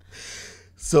 shut up.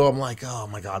 So I'm like, oh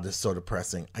my God, this is so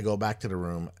depressing. I go back to the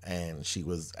room, and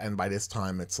and by this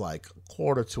time it's like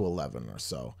 11:45 or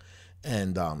so.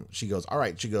 And she goes, all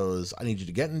right. She goes, I need you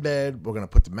to get in bed. We're going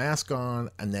to put the mask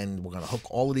on, and then we're going to hook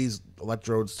all of these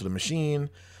electrodes to the machine.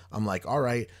 I'm like, all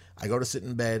right. I go to sit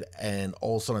in bed, and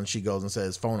all of a sudden she goes and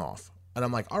says, phone off. And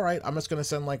I'm like, all right, I'm just going to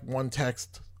send like one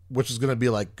text, which is going to be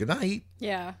like, good night.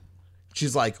 Yeah.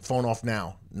 She's like, phone off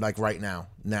now. Like right now.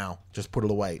 Now. Just put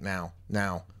it away. Now.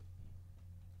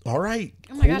 All right.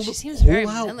 Oh my gosh, she seems very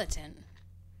militant.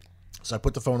 So I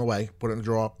put the phone away, put it in the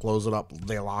drawer, close it up,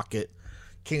 they lock it.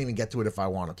 Can't even get to it if I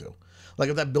wanted to. Like,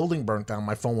 if that building burnt down,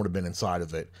 my phone would have been inside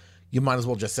of it. You might as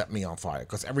well just set me on fire,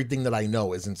 because everything that I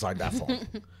know is inside that phone.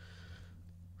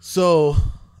 So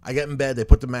I get in bed, they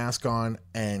put the mask on,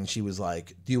 and she was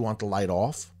like, do you want the light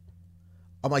off?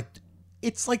 I'm like,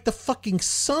 it's like the fucking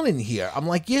sun in here. I'm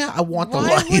like, yeah, I want the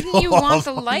light off. Why wouldn't you want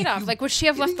the light off? Like, would she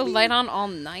have left the light on all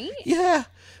night? Yeah.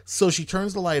 So she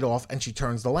turns the light off, and she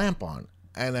turns the lamp on.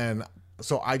 And then,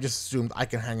 so I just assumed I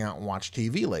can hang out and watch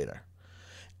TV later.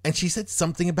 And she said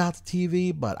something about the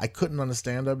TV, but I couldn't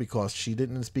understand her because she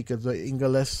didn't speak the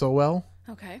English so well.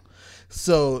 Okay.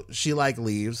 So she like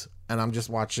leaves, and I'm just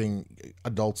watching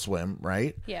Adult Swim,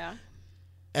 right? Yeah.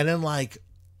 And then like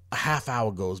a half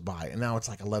hour goes by, and now it's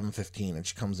like 11:15, and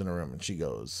she comes in the room and she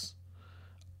goes,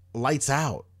 lights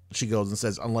out. She goes and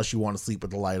says, unless you want to sleep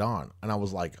with the light on. And I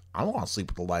was like, I don't want to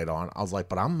sleep with the light on. I was like,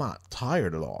 but I'm not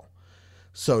tired at all.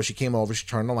 So she came over, she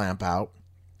turned the lamp out,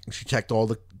 she checked all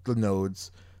the nodes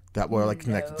that were like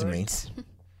connected to me,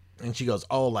 and she goes,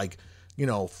 oh, like, you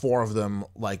know, 4 of them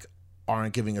like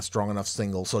aren't giving a strong enough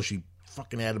signal. So she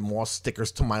fucking added more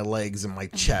stickers to my legs and my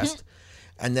chest.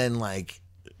 And then like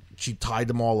she tied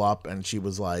them all up, and she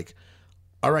was like,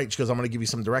 all right. She goes, I'm going to give you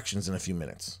some directions in a few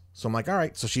minutes. So I'm like, all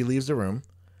right. So she leaves the room,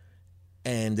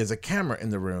 and there's a camera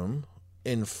in the room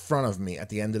in front of me at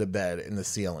the end of the bed in the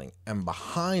ceiling. And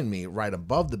behind me, right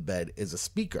above the bed, is a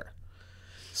speaker.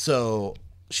 So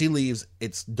she leaves.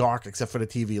 It's dark except for the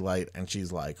TV light. And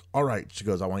she's like, all right. She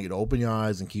goes, I want you to open your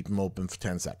eyes and keep them open for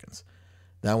 10 seconds.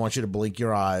 Then I want you to blink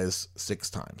your eyes 6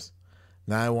 times.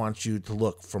 Now I want you to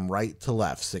look from right to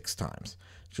left 6 times.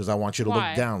 She goes, I want you to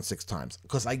look down 6 times.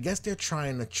 Because I guess they're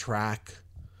trying to track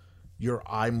your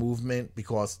eye movement,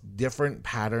 because different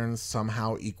patterns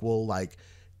somehow equal like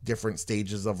different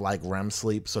stages of like REM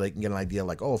sleep. So they can get an idea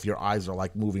like, oh, if your eyes are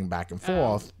like moving back and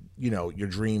forth, you know, you're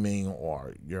dreaming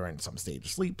or you're in some stage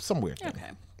of sleep, some weird thing.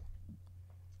 Okay.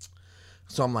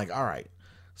 So I'm like, all right.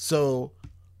 So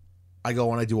I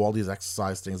go and I do all these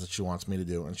exercise things that she wants me to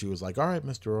do. And she was like, all right,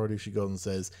 Mr. Orty. She goes and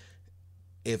says,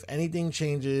 if anything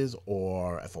changes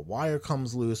or if a wire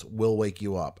comes loose, we'll wake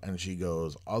you up. And she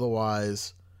goes,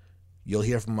 otherwise, you'll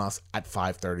hear from us at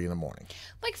 5:30 in the morning.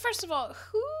 Like, first of all,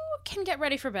 who can get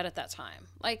ready for bed at that time?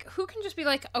 Like, who can just be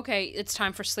like, okay, it's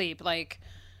time for sleep? Like,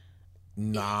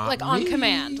 Not like on me.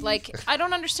 command. Like, I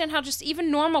don't understand how just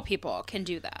even normal people can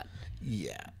do that.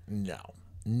 Yeah,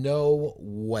 no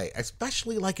way.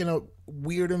 Especially like in a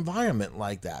weird environment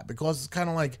like that, because it's kind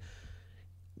of like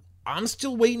I'm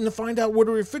still waiting to find out where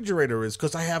the refrigerator is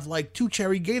because I have like 2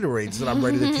 cherry Gatorades that I'm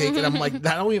ready to take, and I'm like,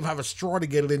 I don't even have a straw to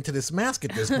get it into this mask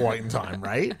at this point in time,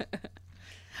 right?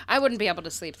 I wouldn't be able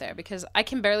to sleep there because I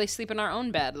can barely sleep in our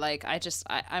own bed. Like,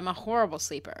 I'm a horrible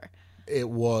sleeper. It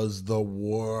was the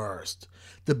worst.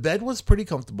 The bed was pretty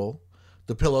comfortable.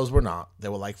 The pillows were not. They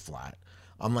were like flat.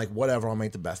 I'm like, whatever, I'll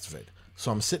make the best of it.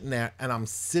 So I'm sitting there, and I'm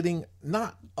sitting,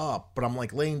 not up, but I'm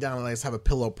like laying down, and I just have a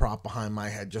pillow prop behind my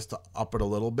head just to up it a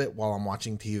little bit while I'm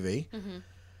watching TV. Mm-hmm.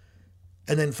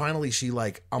 And then finally she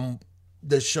like,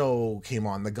 the show came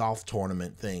on, the golf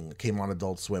tournament thing came on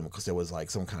Adult Swim because there was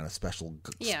like some kind of special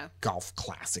golf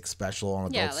classic special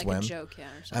on Adult Swim. Yeah, like a joke, or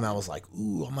something. And I was like,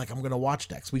 ooh, I'm going to watch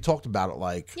that. We talked about it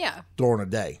like during the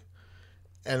day.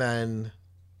 And then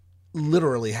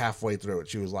literally halfway through it,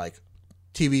 she was like,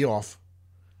 TV off.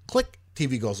 Click,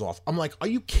 TV goes off. I'm like, are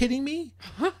you kidding me?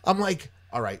 I'm like,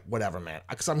 all right, whatever, man.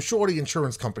 Because I'm sure the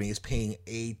insurance company is paying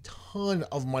a ton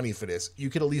of money for this. You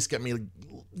could at least let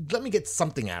me get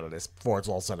something out of this before it's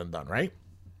all said and done, right?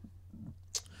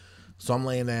 So I'm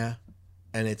laying there,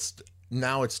 and it's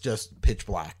just pitch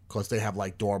black because they have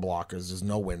like door blockers. There's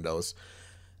no windows,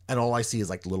 and all I see is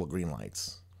like the little green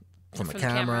lights from the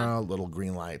camera, little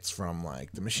green lights from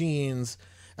like the machines,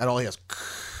 and all he has.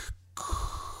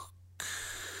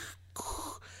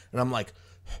 And I'm like,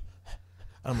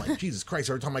 Jesus Christ,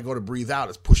 every time I go to breathe out,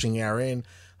 it's pushing air in.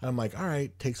 And I'm like, all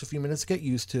right, takes a few minutes to get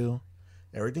used to.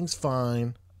 Everything's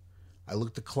fine. I look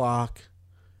at the clock.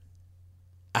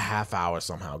 A half hour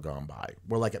somehow gone by.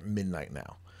 We're like at midnight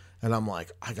now. And I'm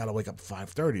like, I got to wake up at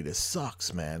 5:30. This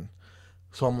sucks, man.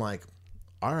 So I'm like,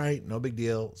 all right, no big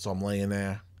deal. So I'm laying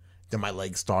there. Then my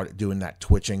legs started doing that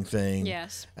twitching thing.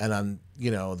 Yes. And I'm,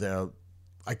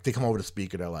 they come over the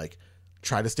speaker. They're like,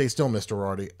 try to stay still, Mr.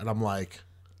 Rorty. And I'm like,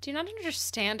 do you not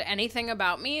understand anything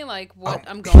about me? Like, what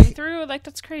I'm going through? Like,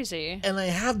 that's crazy. And I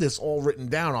have this all written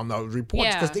down on the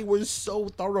reports because they were so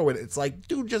thorough. And it's like,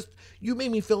 dude, you made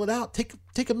me fill it out. Take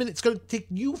a minute. It's going to take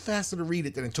you faster to read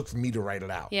it than it took for me to write it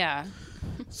out. Yeah.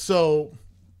 So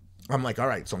I'm like, all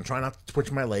right. So I'm trying not to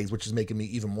twitch my legs, which is making me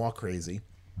even more crazy.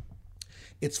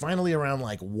 It's finally around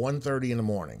like 1:30 in the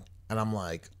morning. And I'm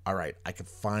like, all right, I could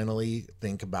finally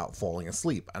think about falling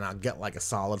asleep. And I'll get like a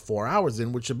solid 4 hours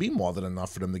in, which should be more than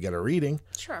enough for them to get a reading.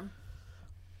 Sure.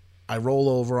 I roll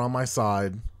over on my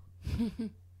side,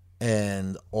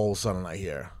 and all of a sudden I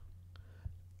hear,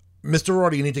 Mr.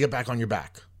 Rorty, you need to get back on your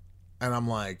back. And I'm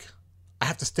like, I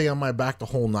have to stay on my back the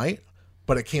whole night?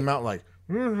 But it came out like,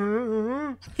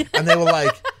 and they were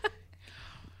like,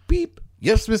 beep.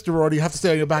 Yes, Mr. Rorty, you have to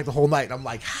stay on your back the whole night. And I'm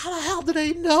like, how the hell do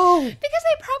they know? Because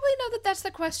they probably know that that's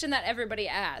the question that everybody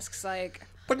asks. Like,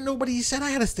 but nobody said I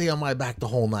had to stay on my back the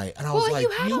whole night. And I was like,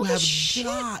 you have shit.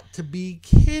 got to be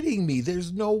kidding me.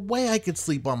 There's no way I could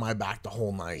sleep on my back the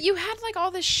whole night. You had like all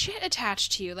this shit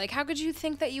attached to you. Like, how could you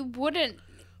think that you wouldn't?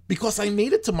 Because I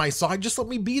made it to my side. Just let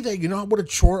me be there. You know what a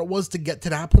chore it was to get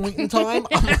to that point in time?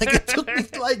 I'm like, it took me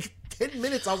like 10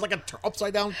 minutes. I was like an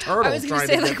upside down turtle. I was going to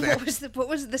say, like, what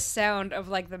was the sound of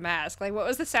like the mask? Like, what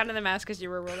was the sound of the mask as you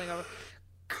were rolling over?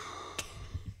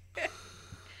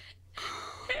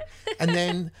 And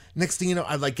then next thing you know,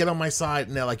 I like get on my side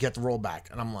and they're like, you have to roll back.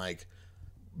 And I'm like,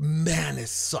 man,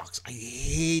 this sucks. I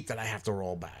hate that I have to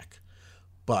roll back.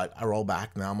 But I roll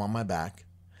back. Now I'm on my back.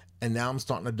 And now I'm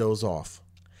starting to doze off.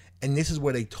 And this is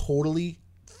where they totally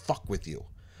fuck with you.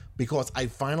 Because I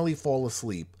finally fall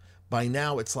asleep. By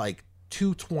now it's like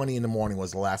 2:20 in the morning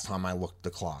was the last time I looked at the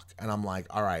clock. And I'm like,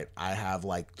 all right, I have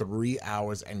like 3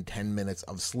 hours and 10 minutes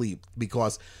of sleep.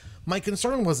 Because my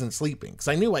concern wasn't sleeping. Because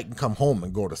I knew I can come home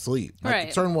and go to sleep. My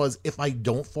concern was if I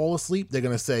don't fall asleep, they're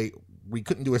going to say, we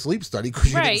couldn't do a sleep study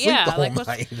because you didn't sleep the whole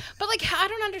night. But like, I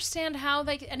don't understand how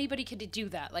like anybody could do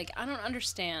that. Like, I don't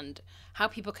understand how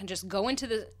people can just go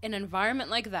into an environment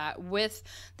like that with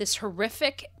this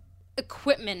horrific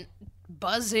equipment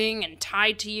buzzing and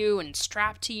tied to you and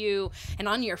strapped to you and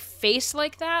on your face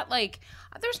like that. Like,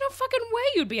 there's no fucking way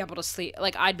you'd be able to sleep.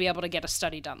 Like, I'd be able to get a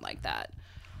study done like that.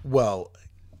 Well,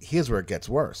 here's where it gets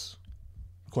worse.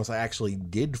 Of course, I actually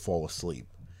did fall asleep.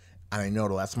 And I know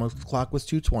the last time the clock was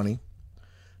 2:20.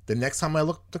 The next time I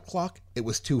looked at the clock, it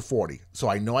was 2:40. So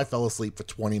I know I fell asleep for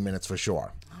 20 minutes for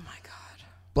sure. Oh, my God.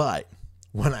 But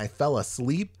When I fell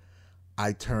asleep,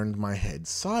 I turned my head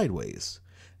sideways.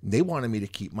 They wanted me to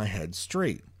keep my head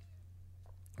straight.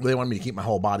 They wanted me to keep my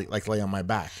whole body, like lay on my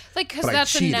back. Like, because But I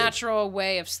that's a cheated. natural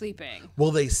way of sleeping.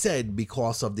 Well, they said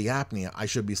because of the apnea, I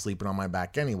should be sleeping on my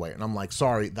back anyway. And I'm like,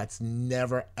 sorry, that's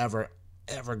never, ever,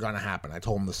 ever going to happen. I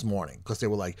told them this morning because they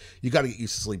were like, you got to get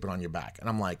used to sleeping on your back. And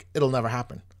I'm like, it'll never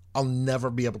happen. I'll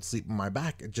never be able to sleep on my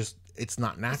back. It's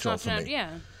not natural for me. Yeah.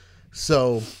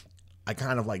 So I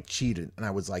kind of like cheated and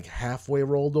I was like halfway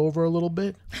rolled over a little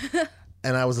bit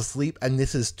and I was asleep. And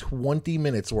this is 20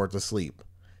 minutes worth of sleep.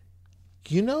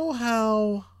 You know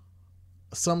how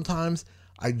sometimes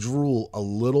I drool a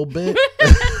little bit?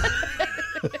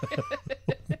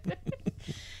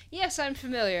 Yes, I'm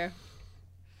familiar.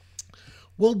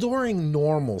 Well, during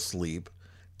normal sleep,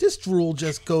 this drool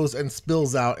just goes and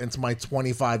spills out into my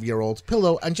 25-year-old's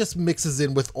pillow and just mixes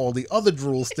in with all the other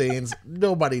drool stains.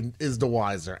 Nobody is the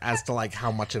wiser as to like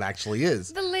how much it actually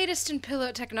is. The latest in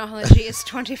pillow technology is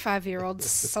 25-year-old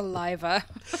saliva.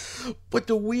 But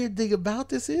the weird thing about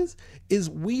this is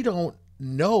we don't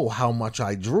know how much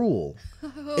I drool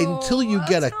until you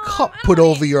get a cup put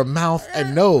over your mouth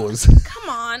and nose. Come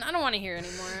on, I don't want to hear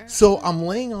anymore. So I'm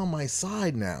laying on my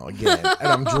side now again, and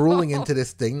I'm drooling into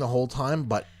this thing the whole time,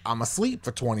 but I'm asleep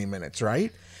for 20 minutes,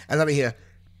 right? And then I hear,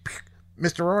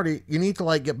 Mr. Artie, you need to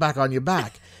like get back on your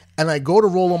back. And I go to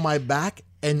roll on my back,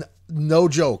 and no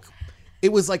joke,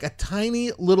 it was like a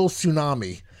tiny little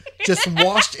tsunami just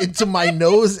washed into my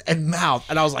nose and mouth.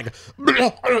 And I was like,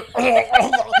 and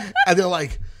they're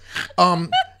like,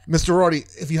 Mr. Roddy,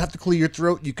 if you have to clear your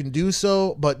throat, you can do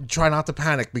so, but try not to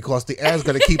panic because the air is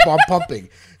going to keep on pumping.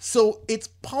 So it's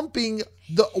pumping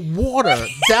the water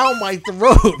down my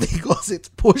throat because it's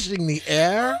pushing the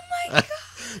air. Oh my God.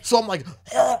 So I'm like,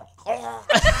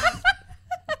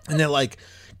 and they're like,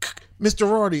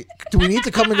 Mr. Roddy, do we need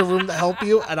to come in the room to help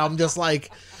you? And I'm just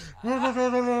like,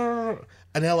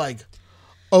 and they're like,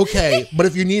 okay, but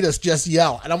if you need us, just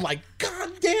yell. And I'm like,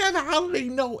 God damn, how do they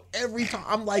know every time?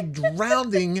 I'm like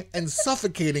drowning and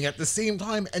suffocating at the same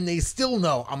time, and they still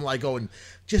know. I'm like going,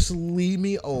 just leave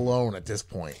me alone at this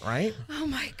point, right? Oh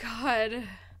my God.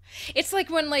 It's like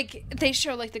when like they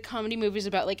show like the comedy movies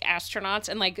about like astronauts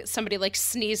and like somebody like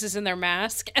sneezes in their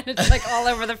mask and it's like all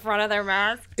over the front of their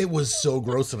mask. It was so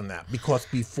gross than that because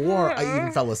before I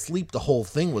even fell asleep, the whole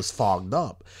thing was fogged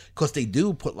up because they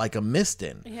do put like a mist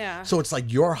in. Yeah. So it's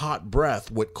like your hot breath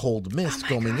with cold mist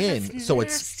going in. That's So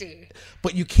nasty.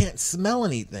 but you can't smell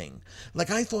anything. Like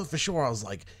I thought for sure, I was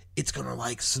like, it's going to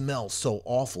like smell so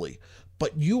awfully.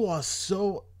 But you are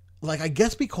so, like, I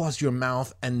guess because your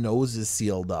mouth and nose is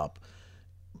sealed up,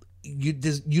 you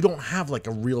don't have like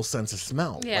a real sense of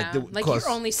smell. Yeah, like you're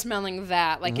only smelling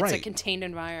that, like it's a Right. contained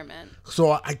environment.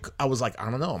 So I was like,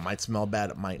 I don't know, it might smell bad,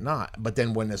 it might not. But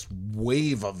then when this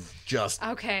wave of just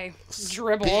Okay,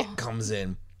 dribble. spit comes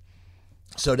in,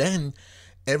 so then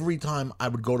every time I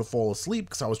would go to fall asleep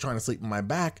because I was trying to sleep on my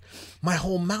back, my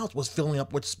whole mouth was filling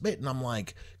up with spit, and I'm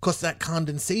like, because that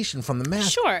condensation from the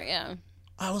mask. Sure, yeah.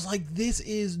 I was like, this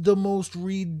is the most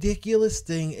ridiculous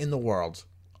thing in the world.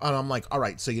 And I'm like, all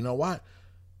right, so you know what?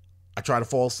 I try to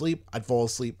fall asleep. I'd fall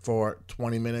asleep for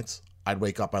 20 minutes. I'd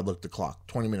wake up. I'd look at the clock.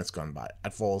 20 minutes gone by.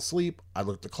 I'd fall asleep. I'd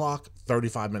look at the clock.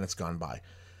 35 minutes gone by.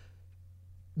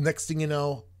 Next thing you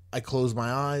know, I close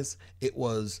my eyes. It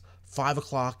was 5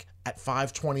 o'clock. At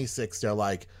 5:26, they're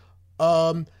like,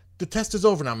 the test is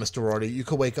over now, Mr. Rorty. You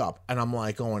could wake up. And I'm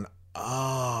like going,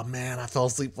 oh, man, I fell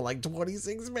asleep for like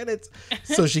 26 minutes.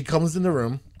 So she comes in the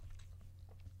room.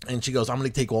 And she goes, I'm going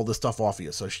to take all this stuff off of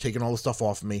you. So she's taking all the stuff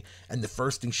off of me. And the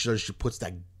first thing she does, she puts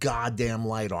that goddamn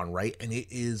light on, right? And it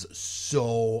is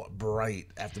so bright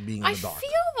after being in the dark. I feel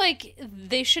like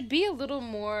they should be a little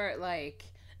more, like,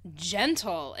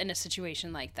 gentle in a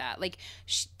situation like that. Like,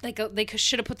 they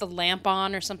should have put the lamp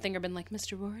on or something or been like,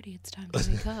 Mr. Rorty, it's time to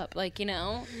wake up. Like, you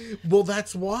know? Well,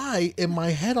 that's why in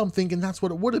my head I'm thinking that's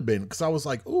what it would have been. Because I was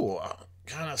like, ooh,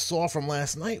 kind of sore from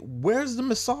last night. Where's the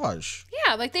massage?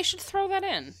 Yeah, like they should throw that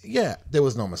in. Yeah, there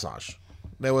was no massage.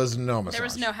 There was no massage. There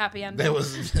was no happy ending. There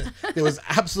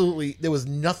was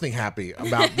nothing happy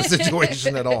about the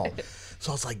situation at all.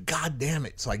 So I was like, God damn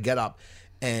it. So I get up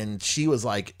and she was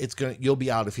like, you'll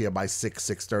be out of here by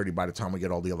 6:30 by the time we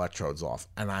get all the electrodes off.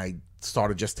 And I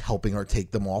started just helping her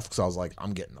take them off because I was like,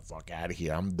 I'm getting the fuck out of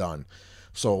here. I'm done.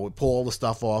 So we pull all the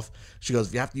stuff off. She goes,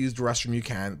 if you have to use the restroom, you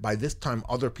can. By this time,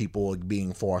 other people were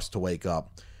being forced to wake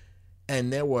up.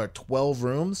 And there were 12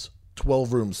 rooms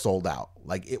sold out.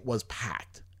 Like, it was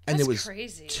packed. And That's there was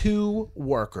crazy. 2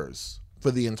 workers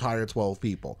for the entire 12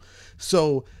 people.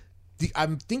 So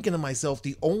I'm thinking to myself,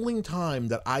 the only time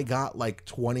that I got like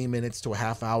 20 minutes to a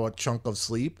half hour chunk of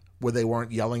sleep where they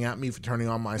weren't yelling at me for turning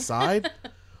on my side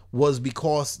was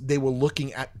because they were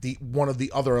looking at one of the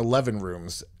other 11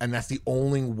 rooms, and that's the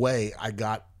only way I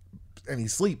got any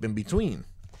sleep in between.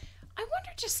 I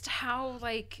wonder just how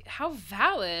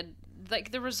valid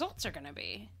the results are going to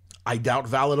be. I doubt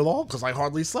valid at all because I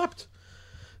hardly slept.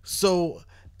 So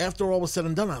after all was said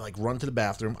and done, I run to the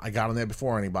bathroom. I got in there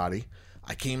before anybody.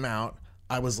 I came out.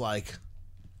 I was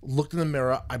looked in the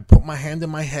mirror. I put my hand in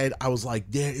my head. I was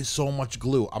like, there is so much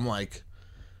glue. I'm like,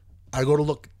 I go to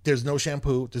look. There's no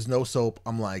shampoo. There's no soap.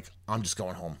 I'm like, I'm just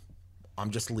going home. I'm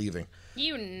just leaving.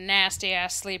 You nasty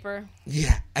ass sleeper.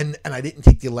 Yeah, and I didn't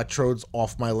take the electrodes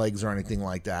off my legs or anything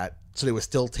like that. So they were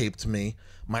still taped to me.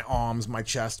 My arms, my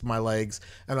chest, my legs.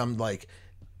 And I'm like,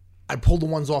 I pulled the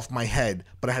ones off my head,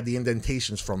 but I had the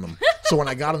indentations from them. So when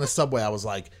I got on the subway, I was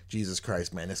like, Jesus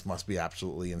Christ, man, this must be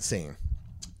absolutely insane.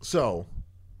 So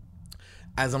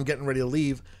as I'm getting ready to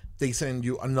leave, they send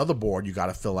you another board you got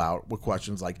to fill out with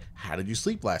questions like, how did you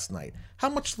sleep last night? How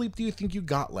much sleep do you think you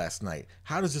got last night?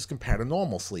 How does this compare to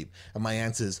normal sleep? And my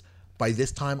answer is, by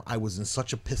this time, I was in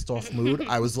such a pissed off mood.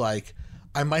 I was like,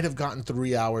 I might have gotten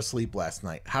 3 hours sleep last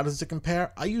night. How does it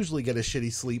compare? I usually get a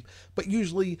shitty sleep, but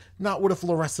usually not with a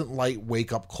fluorescent light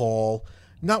wake up call,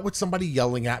 not with somebody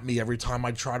yelling at me every time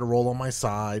I try to roll on my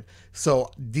side.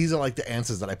 So these are the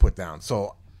answers that I put down.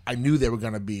 So I knew they were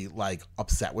going to be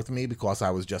upset with me because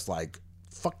I was just like,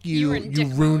 fuck you, you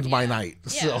ruined my night.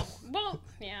 Yeah. So, well,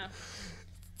 yeah.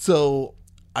 So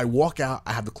I walk out,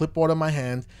 I have the clipboard in my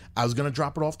hand. I was going to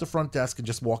drop it off the front desk and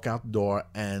just walk out the door.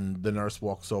 And the nurse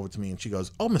walks over to me and she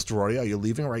goes, oh, Mr. Rory, are you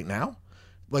leaving right now?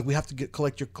 We have to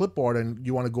collect your clipboard and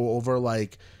you want to go over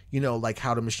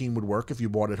how the machine would work if you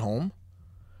brought it home.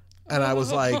 And I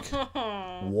was like,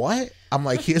 what? I'm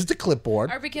like, here's the clipboard.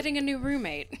 Are we getting a new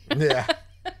roommate? Yeah.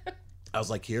 I was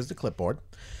like, here's the clipboard.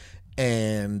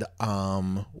 And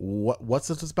what's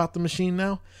this about the machine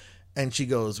now? And she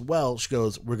goes,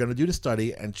 we're going to do the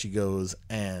study. And she goes,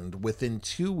 and within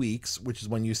 2 weeks, which is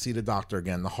when you see the doctor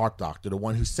again, the heart doctor, the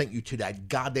one who sent you to that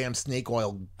goddamn snake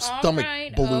oil stomach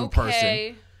balloon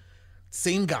person,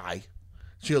 same guy.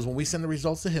 She goes, when we send the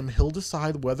results to him, he'll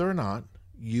decide whether or not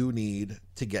you need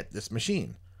to get this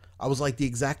machine. I was like, the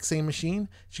exact same machine?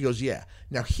 She goes, yeah.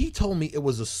 Now, he told me it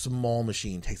was a small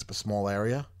machine, takes up a small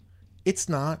area. It's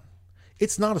not.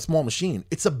 It's not a small machine.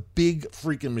 It's a big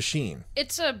freaking machine.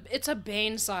 It's a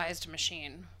Bane-sized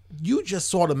machine. You just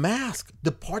saw the mask.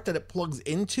 The part that it plugs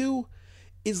into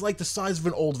is like the size of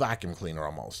an old vacuum cleaner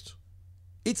almost.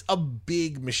 It's a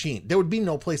big machine. There would be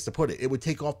no place to put it. It would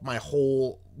take off my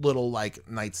whole little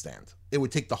nightstand. It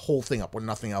would take the whole thing up with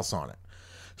nothing else on it.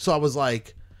 So I was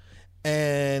like,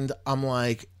 and I'm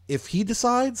like, if he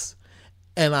decides,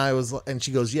 and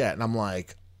she goes, yeah. And I'm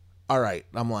like, all right.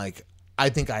 I'm like, I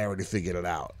think I already figured it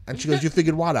out. And she goes, you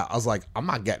figured what out? I was like, I'm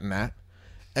not getting that.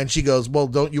 And she goes, well,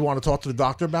 don't you want to talk to the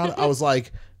doctor about it? I was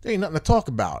like, there ain't nothing to talk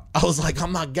about. I was like,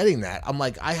 I'm not getting that. I'm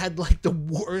like, I had the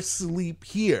worst sleep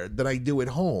here than I do at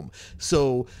home.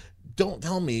 So don't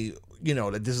tell me,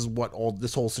 that this is what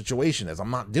this whole situation is. I'm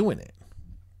not doing it.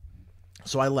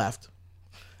 So I left.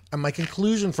 And my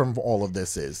conclusion from all of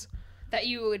this is that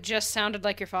you just sounded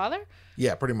like your father?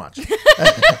 Yeah, pretty much.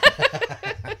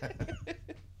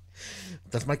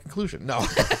 That's my conclusion. No.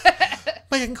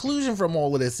 My conclusion from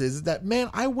all of this is that, man,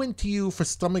 I went to you for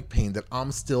stomach pain that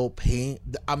I'm still paying.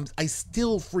 I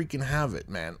still freaking have it,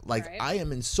 man. Right. I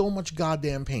am in so much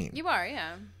goddamn pain. You are,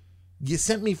 yeah. You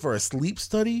sent me for a sleep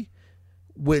study,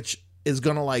 which is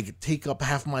gonna take up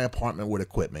half my apartment with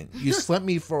equipment. You sent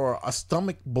me for a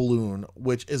stomach balloon,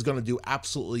 which is gonna do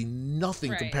absolutely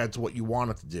nothing compared to what you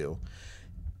want it to do.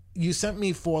 You sent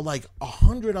me for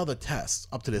 100 other tests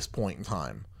up to this point in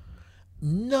time.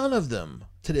 None of them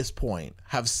to this point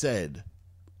have said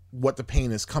what the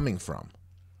pain is coming from.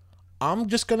 I'm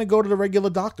just gonna go to the regular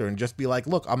doctor and just be like,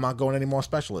 look, I'm not going any more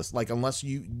specialists. Unless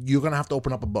you're gonna have to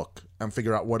open up a book and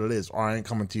figure out what it is, or I ain't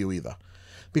coming to you either.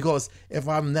 Because if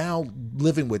I'm now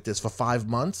living with this for 5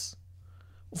 months,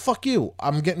 fuck you.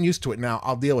 I'm getting used to it now.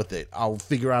 I'll deal with it. I'll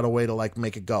figure out a way to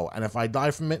make it go. And if I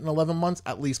die from it in 11 months,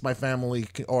 at least my family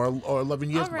can, or 11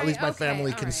 years, at least my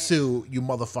family can sue you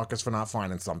motherfuckers for not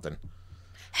finding something.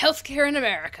 Healthcare in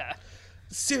America.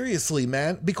 Seriously,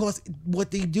 man. Because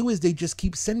what they do is they just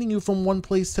keep sending you from one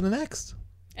place to the next.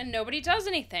 And nobody does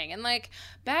anything. And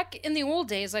back in the old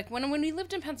days, when we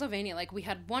lived in Pennsylvania, we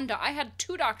had I had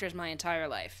 2 doctors my entire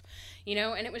life,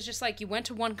 and it was just you went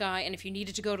to one guy, and if you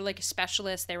needed to go to a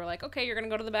specialist, they were like, okay, you're going to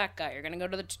go to the back guy. You're going to go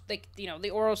to the the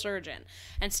oral surgeon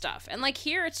and stuff. And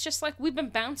here, it's just we've been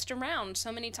bounced around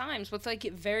so many times with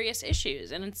various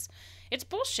issues, and it's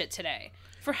bullshit today.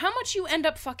 For how much you end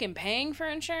up fucking paying for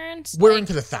insurance? We're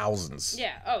into the thousands.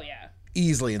 Yeah. Oh, yeah.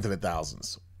 Easily into the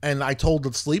thousands. And I told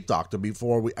the sleep doctor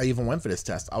before I even went for this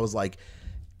test, I was like,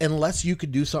 unless you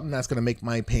could do something that's going to make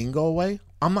my pain go away,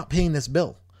 I'm not paying this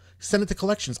bill. Send it to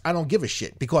collections. I don't give a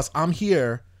shit because I'm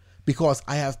here because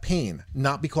I have pain,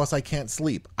 not because I can't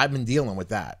sleep. I've been dealing with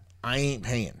that. I ain't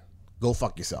paying. Go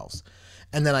fuck yourselves.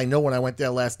 And then I know when I went there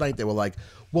last night, they were like,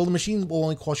 well, the machine will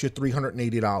only cost you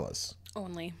 $380.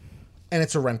 Only. And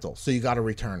it's a rental, so you got to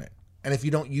return it. And if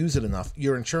you don't use it enough,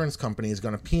 your insurance company is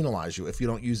going to penalize you if you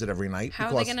don't use it every night. How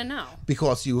are they going to know?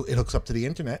 Because it hooks up to the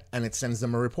internet and it sends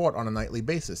them a report on a nightly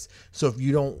basis. So if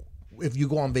you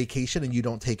go on vacation and you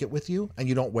don't take it with you and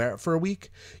you don't wear it for a week,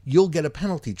 you'll get a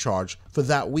penalty charge for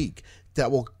that week.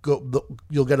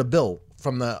 You'll get a bill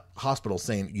from the hospital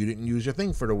saying you didn't use your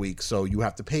thing for the week, so you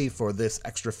have to pay for this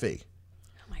extra fee.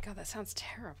 Oh my God, that sounds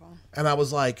terrible. And I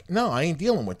was like, no, I ain't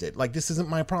dealing with it. Like, this isn't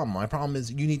my problem. My problem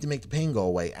is you need to make the pain go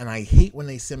away. And I hate when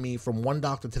they send me from one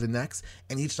doctor to the next,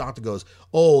 and each doctor goes,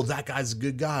 oh, that guy's a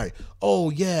good guy.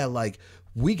 Oh, yeah, like,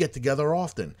 we get together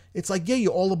often. It's like, yeah,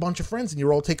 you're all a bunch of friends, and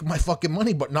you're all taking my fucking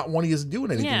money, but not one of you is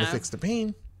doing anything to fix the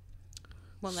pain.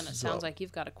 Well, then it sounds like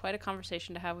you've got quite a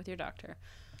conversation to have with your doctor.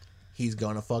 He's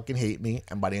going to fucking hate me,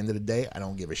 and by the end of the day, I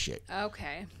don't give a shit.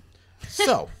 Okay.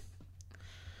 So,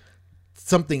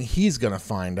 something he's going to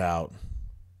find out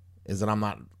is that I'm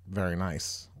not very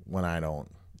nice when I don't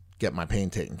get my pain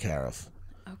taken care of.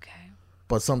 Okay.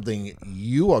 But something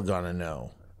you are going to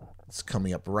know is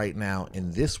coming up right now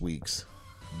in this week's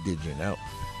Did You Know?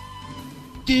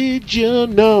 Did you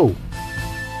know?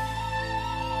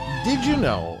 Did you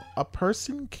know a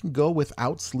person can go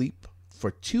without sleep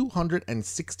for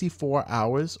 264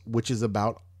 hours, which is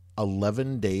about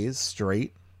 11 days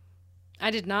straight?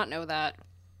 I did not know that.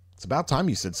 It's about time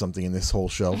you said something in this whole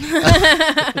show.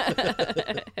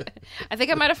 I think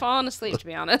I might have fallen asleep, to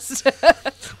be honest.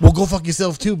 Well, go fuck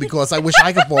yourself, too, because I wish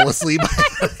I could fall asleep.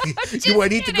 Do I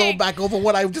need to go back over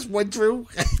what I just went through?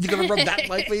 You're going to rub that in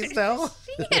my face now?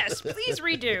 Yes, please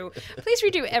redo. Please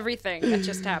redo everything that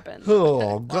just happened.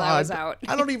 Oh, God. While I was out.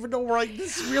 I don't even know where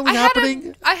this is really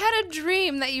happening. I had a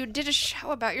dream that you did a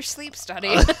show about your sleep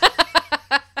study.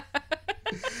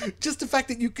 Just the fact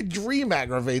that you can dream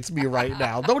aggravates me right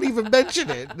now. Don't even mention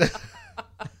it.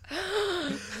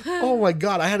 Oh my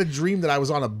God, I had a dream that I was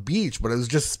on a beach, but it was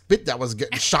just spit that was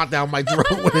getting shot down my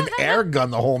throat with an air gun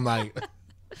the whole night.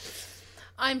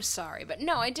 I'm sorry, but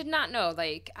no, I did not know.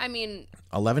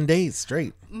 11 days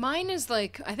straight. Mine is I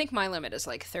think my limit is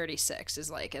 36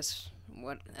 is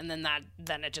and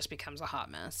then it just becomes a hot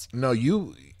mess. No,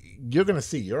 you're going to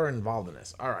see. You're involved in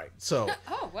this. All right, so.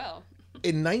 Oh, well.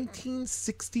 In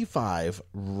 1965,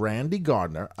 Randy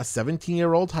Gardner, a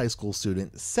 17-year-old high school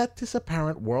student, set this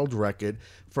apparent world record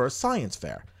for a science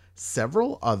fair.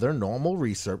 Several other normal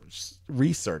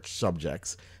research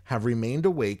subjects have remained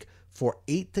awake for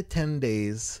 8 to 10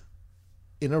 days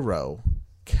in a row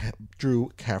through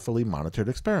carefully monitored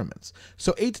experiments.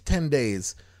 So 8 to 10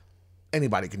 days,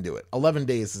 anybody can do it. 11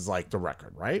 days is like the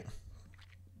record, right?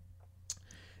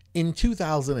 In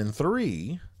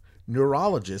 2003...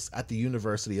 neurologists at the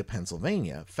University of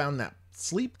Pennsylvania found that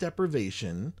sleep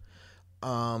deprivation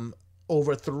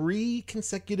over 3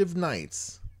 consecutive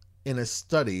nights in a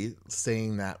study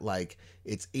saying that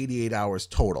it's 88 hours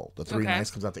total. The 3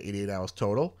 nights comes out to 88 hours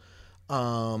total.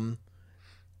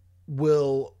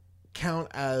 Will count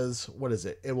as,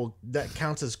 that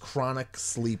counts as chronic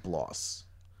sleep loss.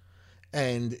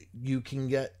 And you can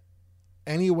get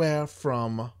anywhere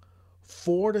from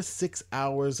 4 to 6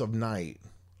 hours of night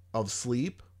of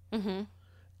sleep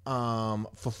for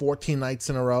 14 nights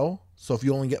in a row. So if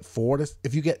you only get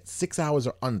if you get 6 hours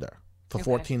or under for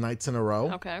 14 nights in a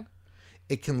row,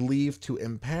 it can lead to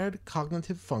impaired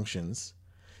cognitive functions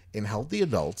in healthy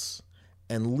adults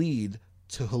and lead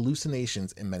to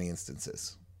hallucinations in many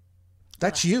instances.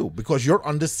 That's you, because you're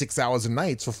under 6 hours a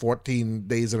night for 14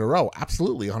 days in a row.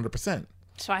 Absolutely, 100%.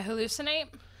 So I hallucinate?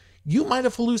 You might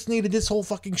have hallucinated this whole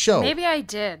fucking show. Maybe I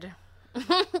did.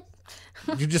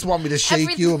 You just want me to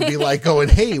shake you and be like, going,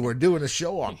 hey, we're doing a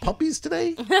show on puppies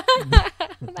today?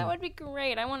 That would be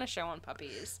great. I want a show on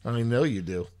puppies. I know you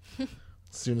do. As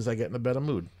soon as I get in a better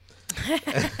mood.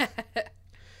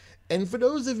 And for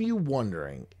those of you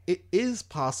wondering, it is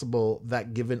possible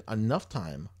that given enough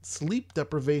time, sleep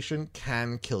deprivation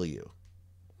can kill you.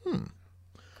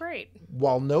 Great.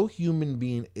 While no human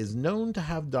being is known to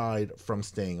have died from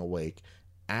staying awake,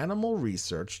 animal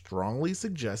research strongly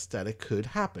suggests that it could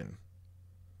happen.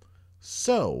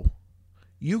 So,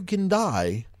 you can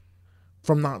die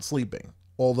from not sleeping,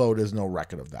 although there's no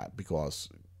record of that, because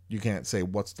you can't say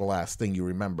what's the last thing you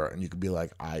remember, and you could be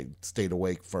like, I stayed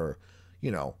awake for,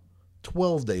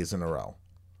 12 days in a row.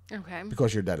 Okay.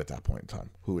 Because you're dead at that point in time.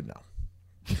 Who would know?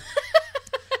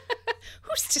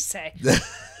 Who's to say?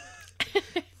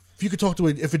 If you could talk to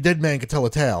if a dead man could tell a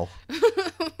tale.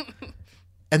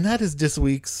 And that is this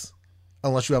week's,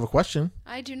 unless you have a question.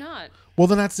 I do not. Well,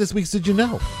 then that's this week's Did You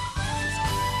Know?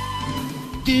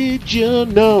 Did you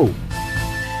know?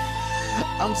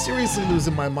 I'm seriously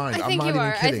losing my mind. I I'm think not you even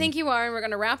are. kidding. I think you are. And we're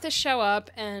going to wrap this show up,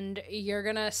 and you're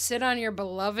going to sit on your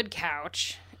beloved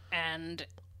couch, and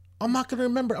I'm not going to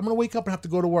remember. I'm going to wake up and have to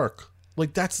go to work.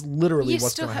 Like, that's literally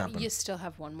what's going to happen. You still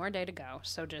have one more day to go,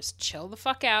 so just chill the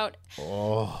fuck out.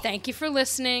 Oh. Thank you for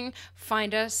listening.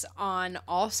 Find us on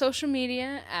all social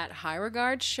media at High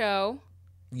Regard Show.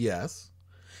 Yes.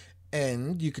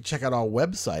 And you can check out our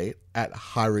website at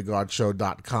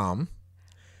highregardshow.com.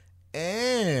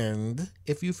 And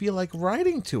if you feel like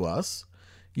writing to us,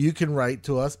 you can write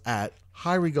to us at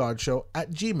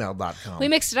highregardshow@gmail.com. We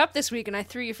mixed it up this week, and I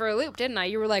threw you for a loop, didn't I?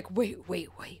 You were like, wait,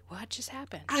 what just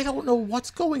happened? I don't know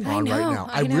what's going on right now.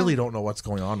 I really don't know what's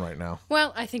going on right now.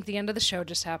 Well, I think the end of the show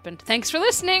just happened. Thanks for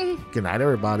listening. Good night,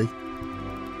 everybody.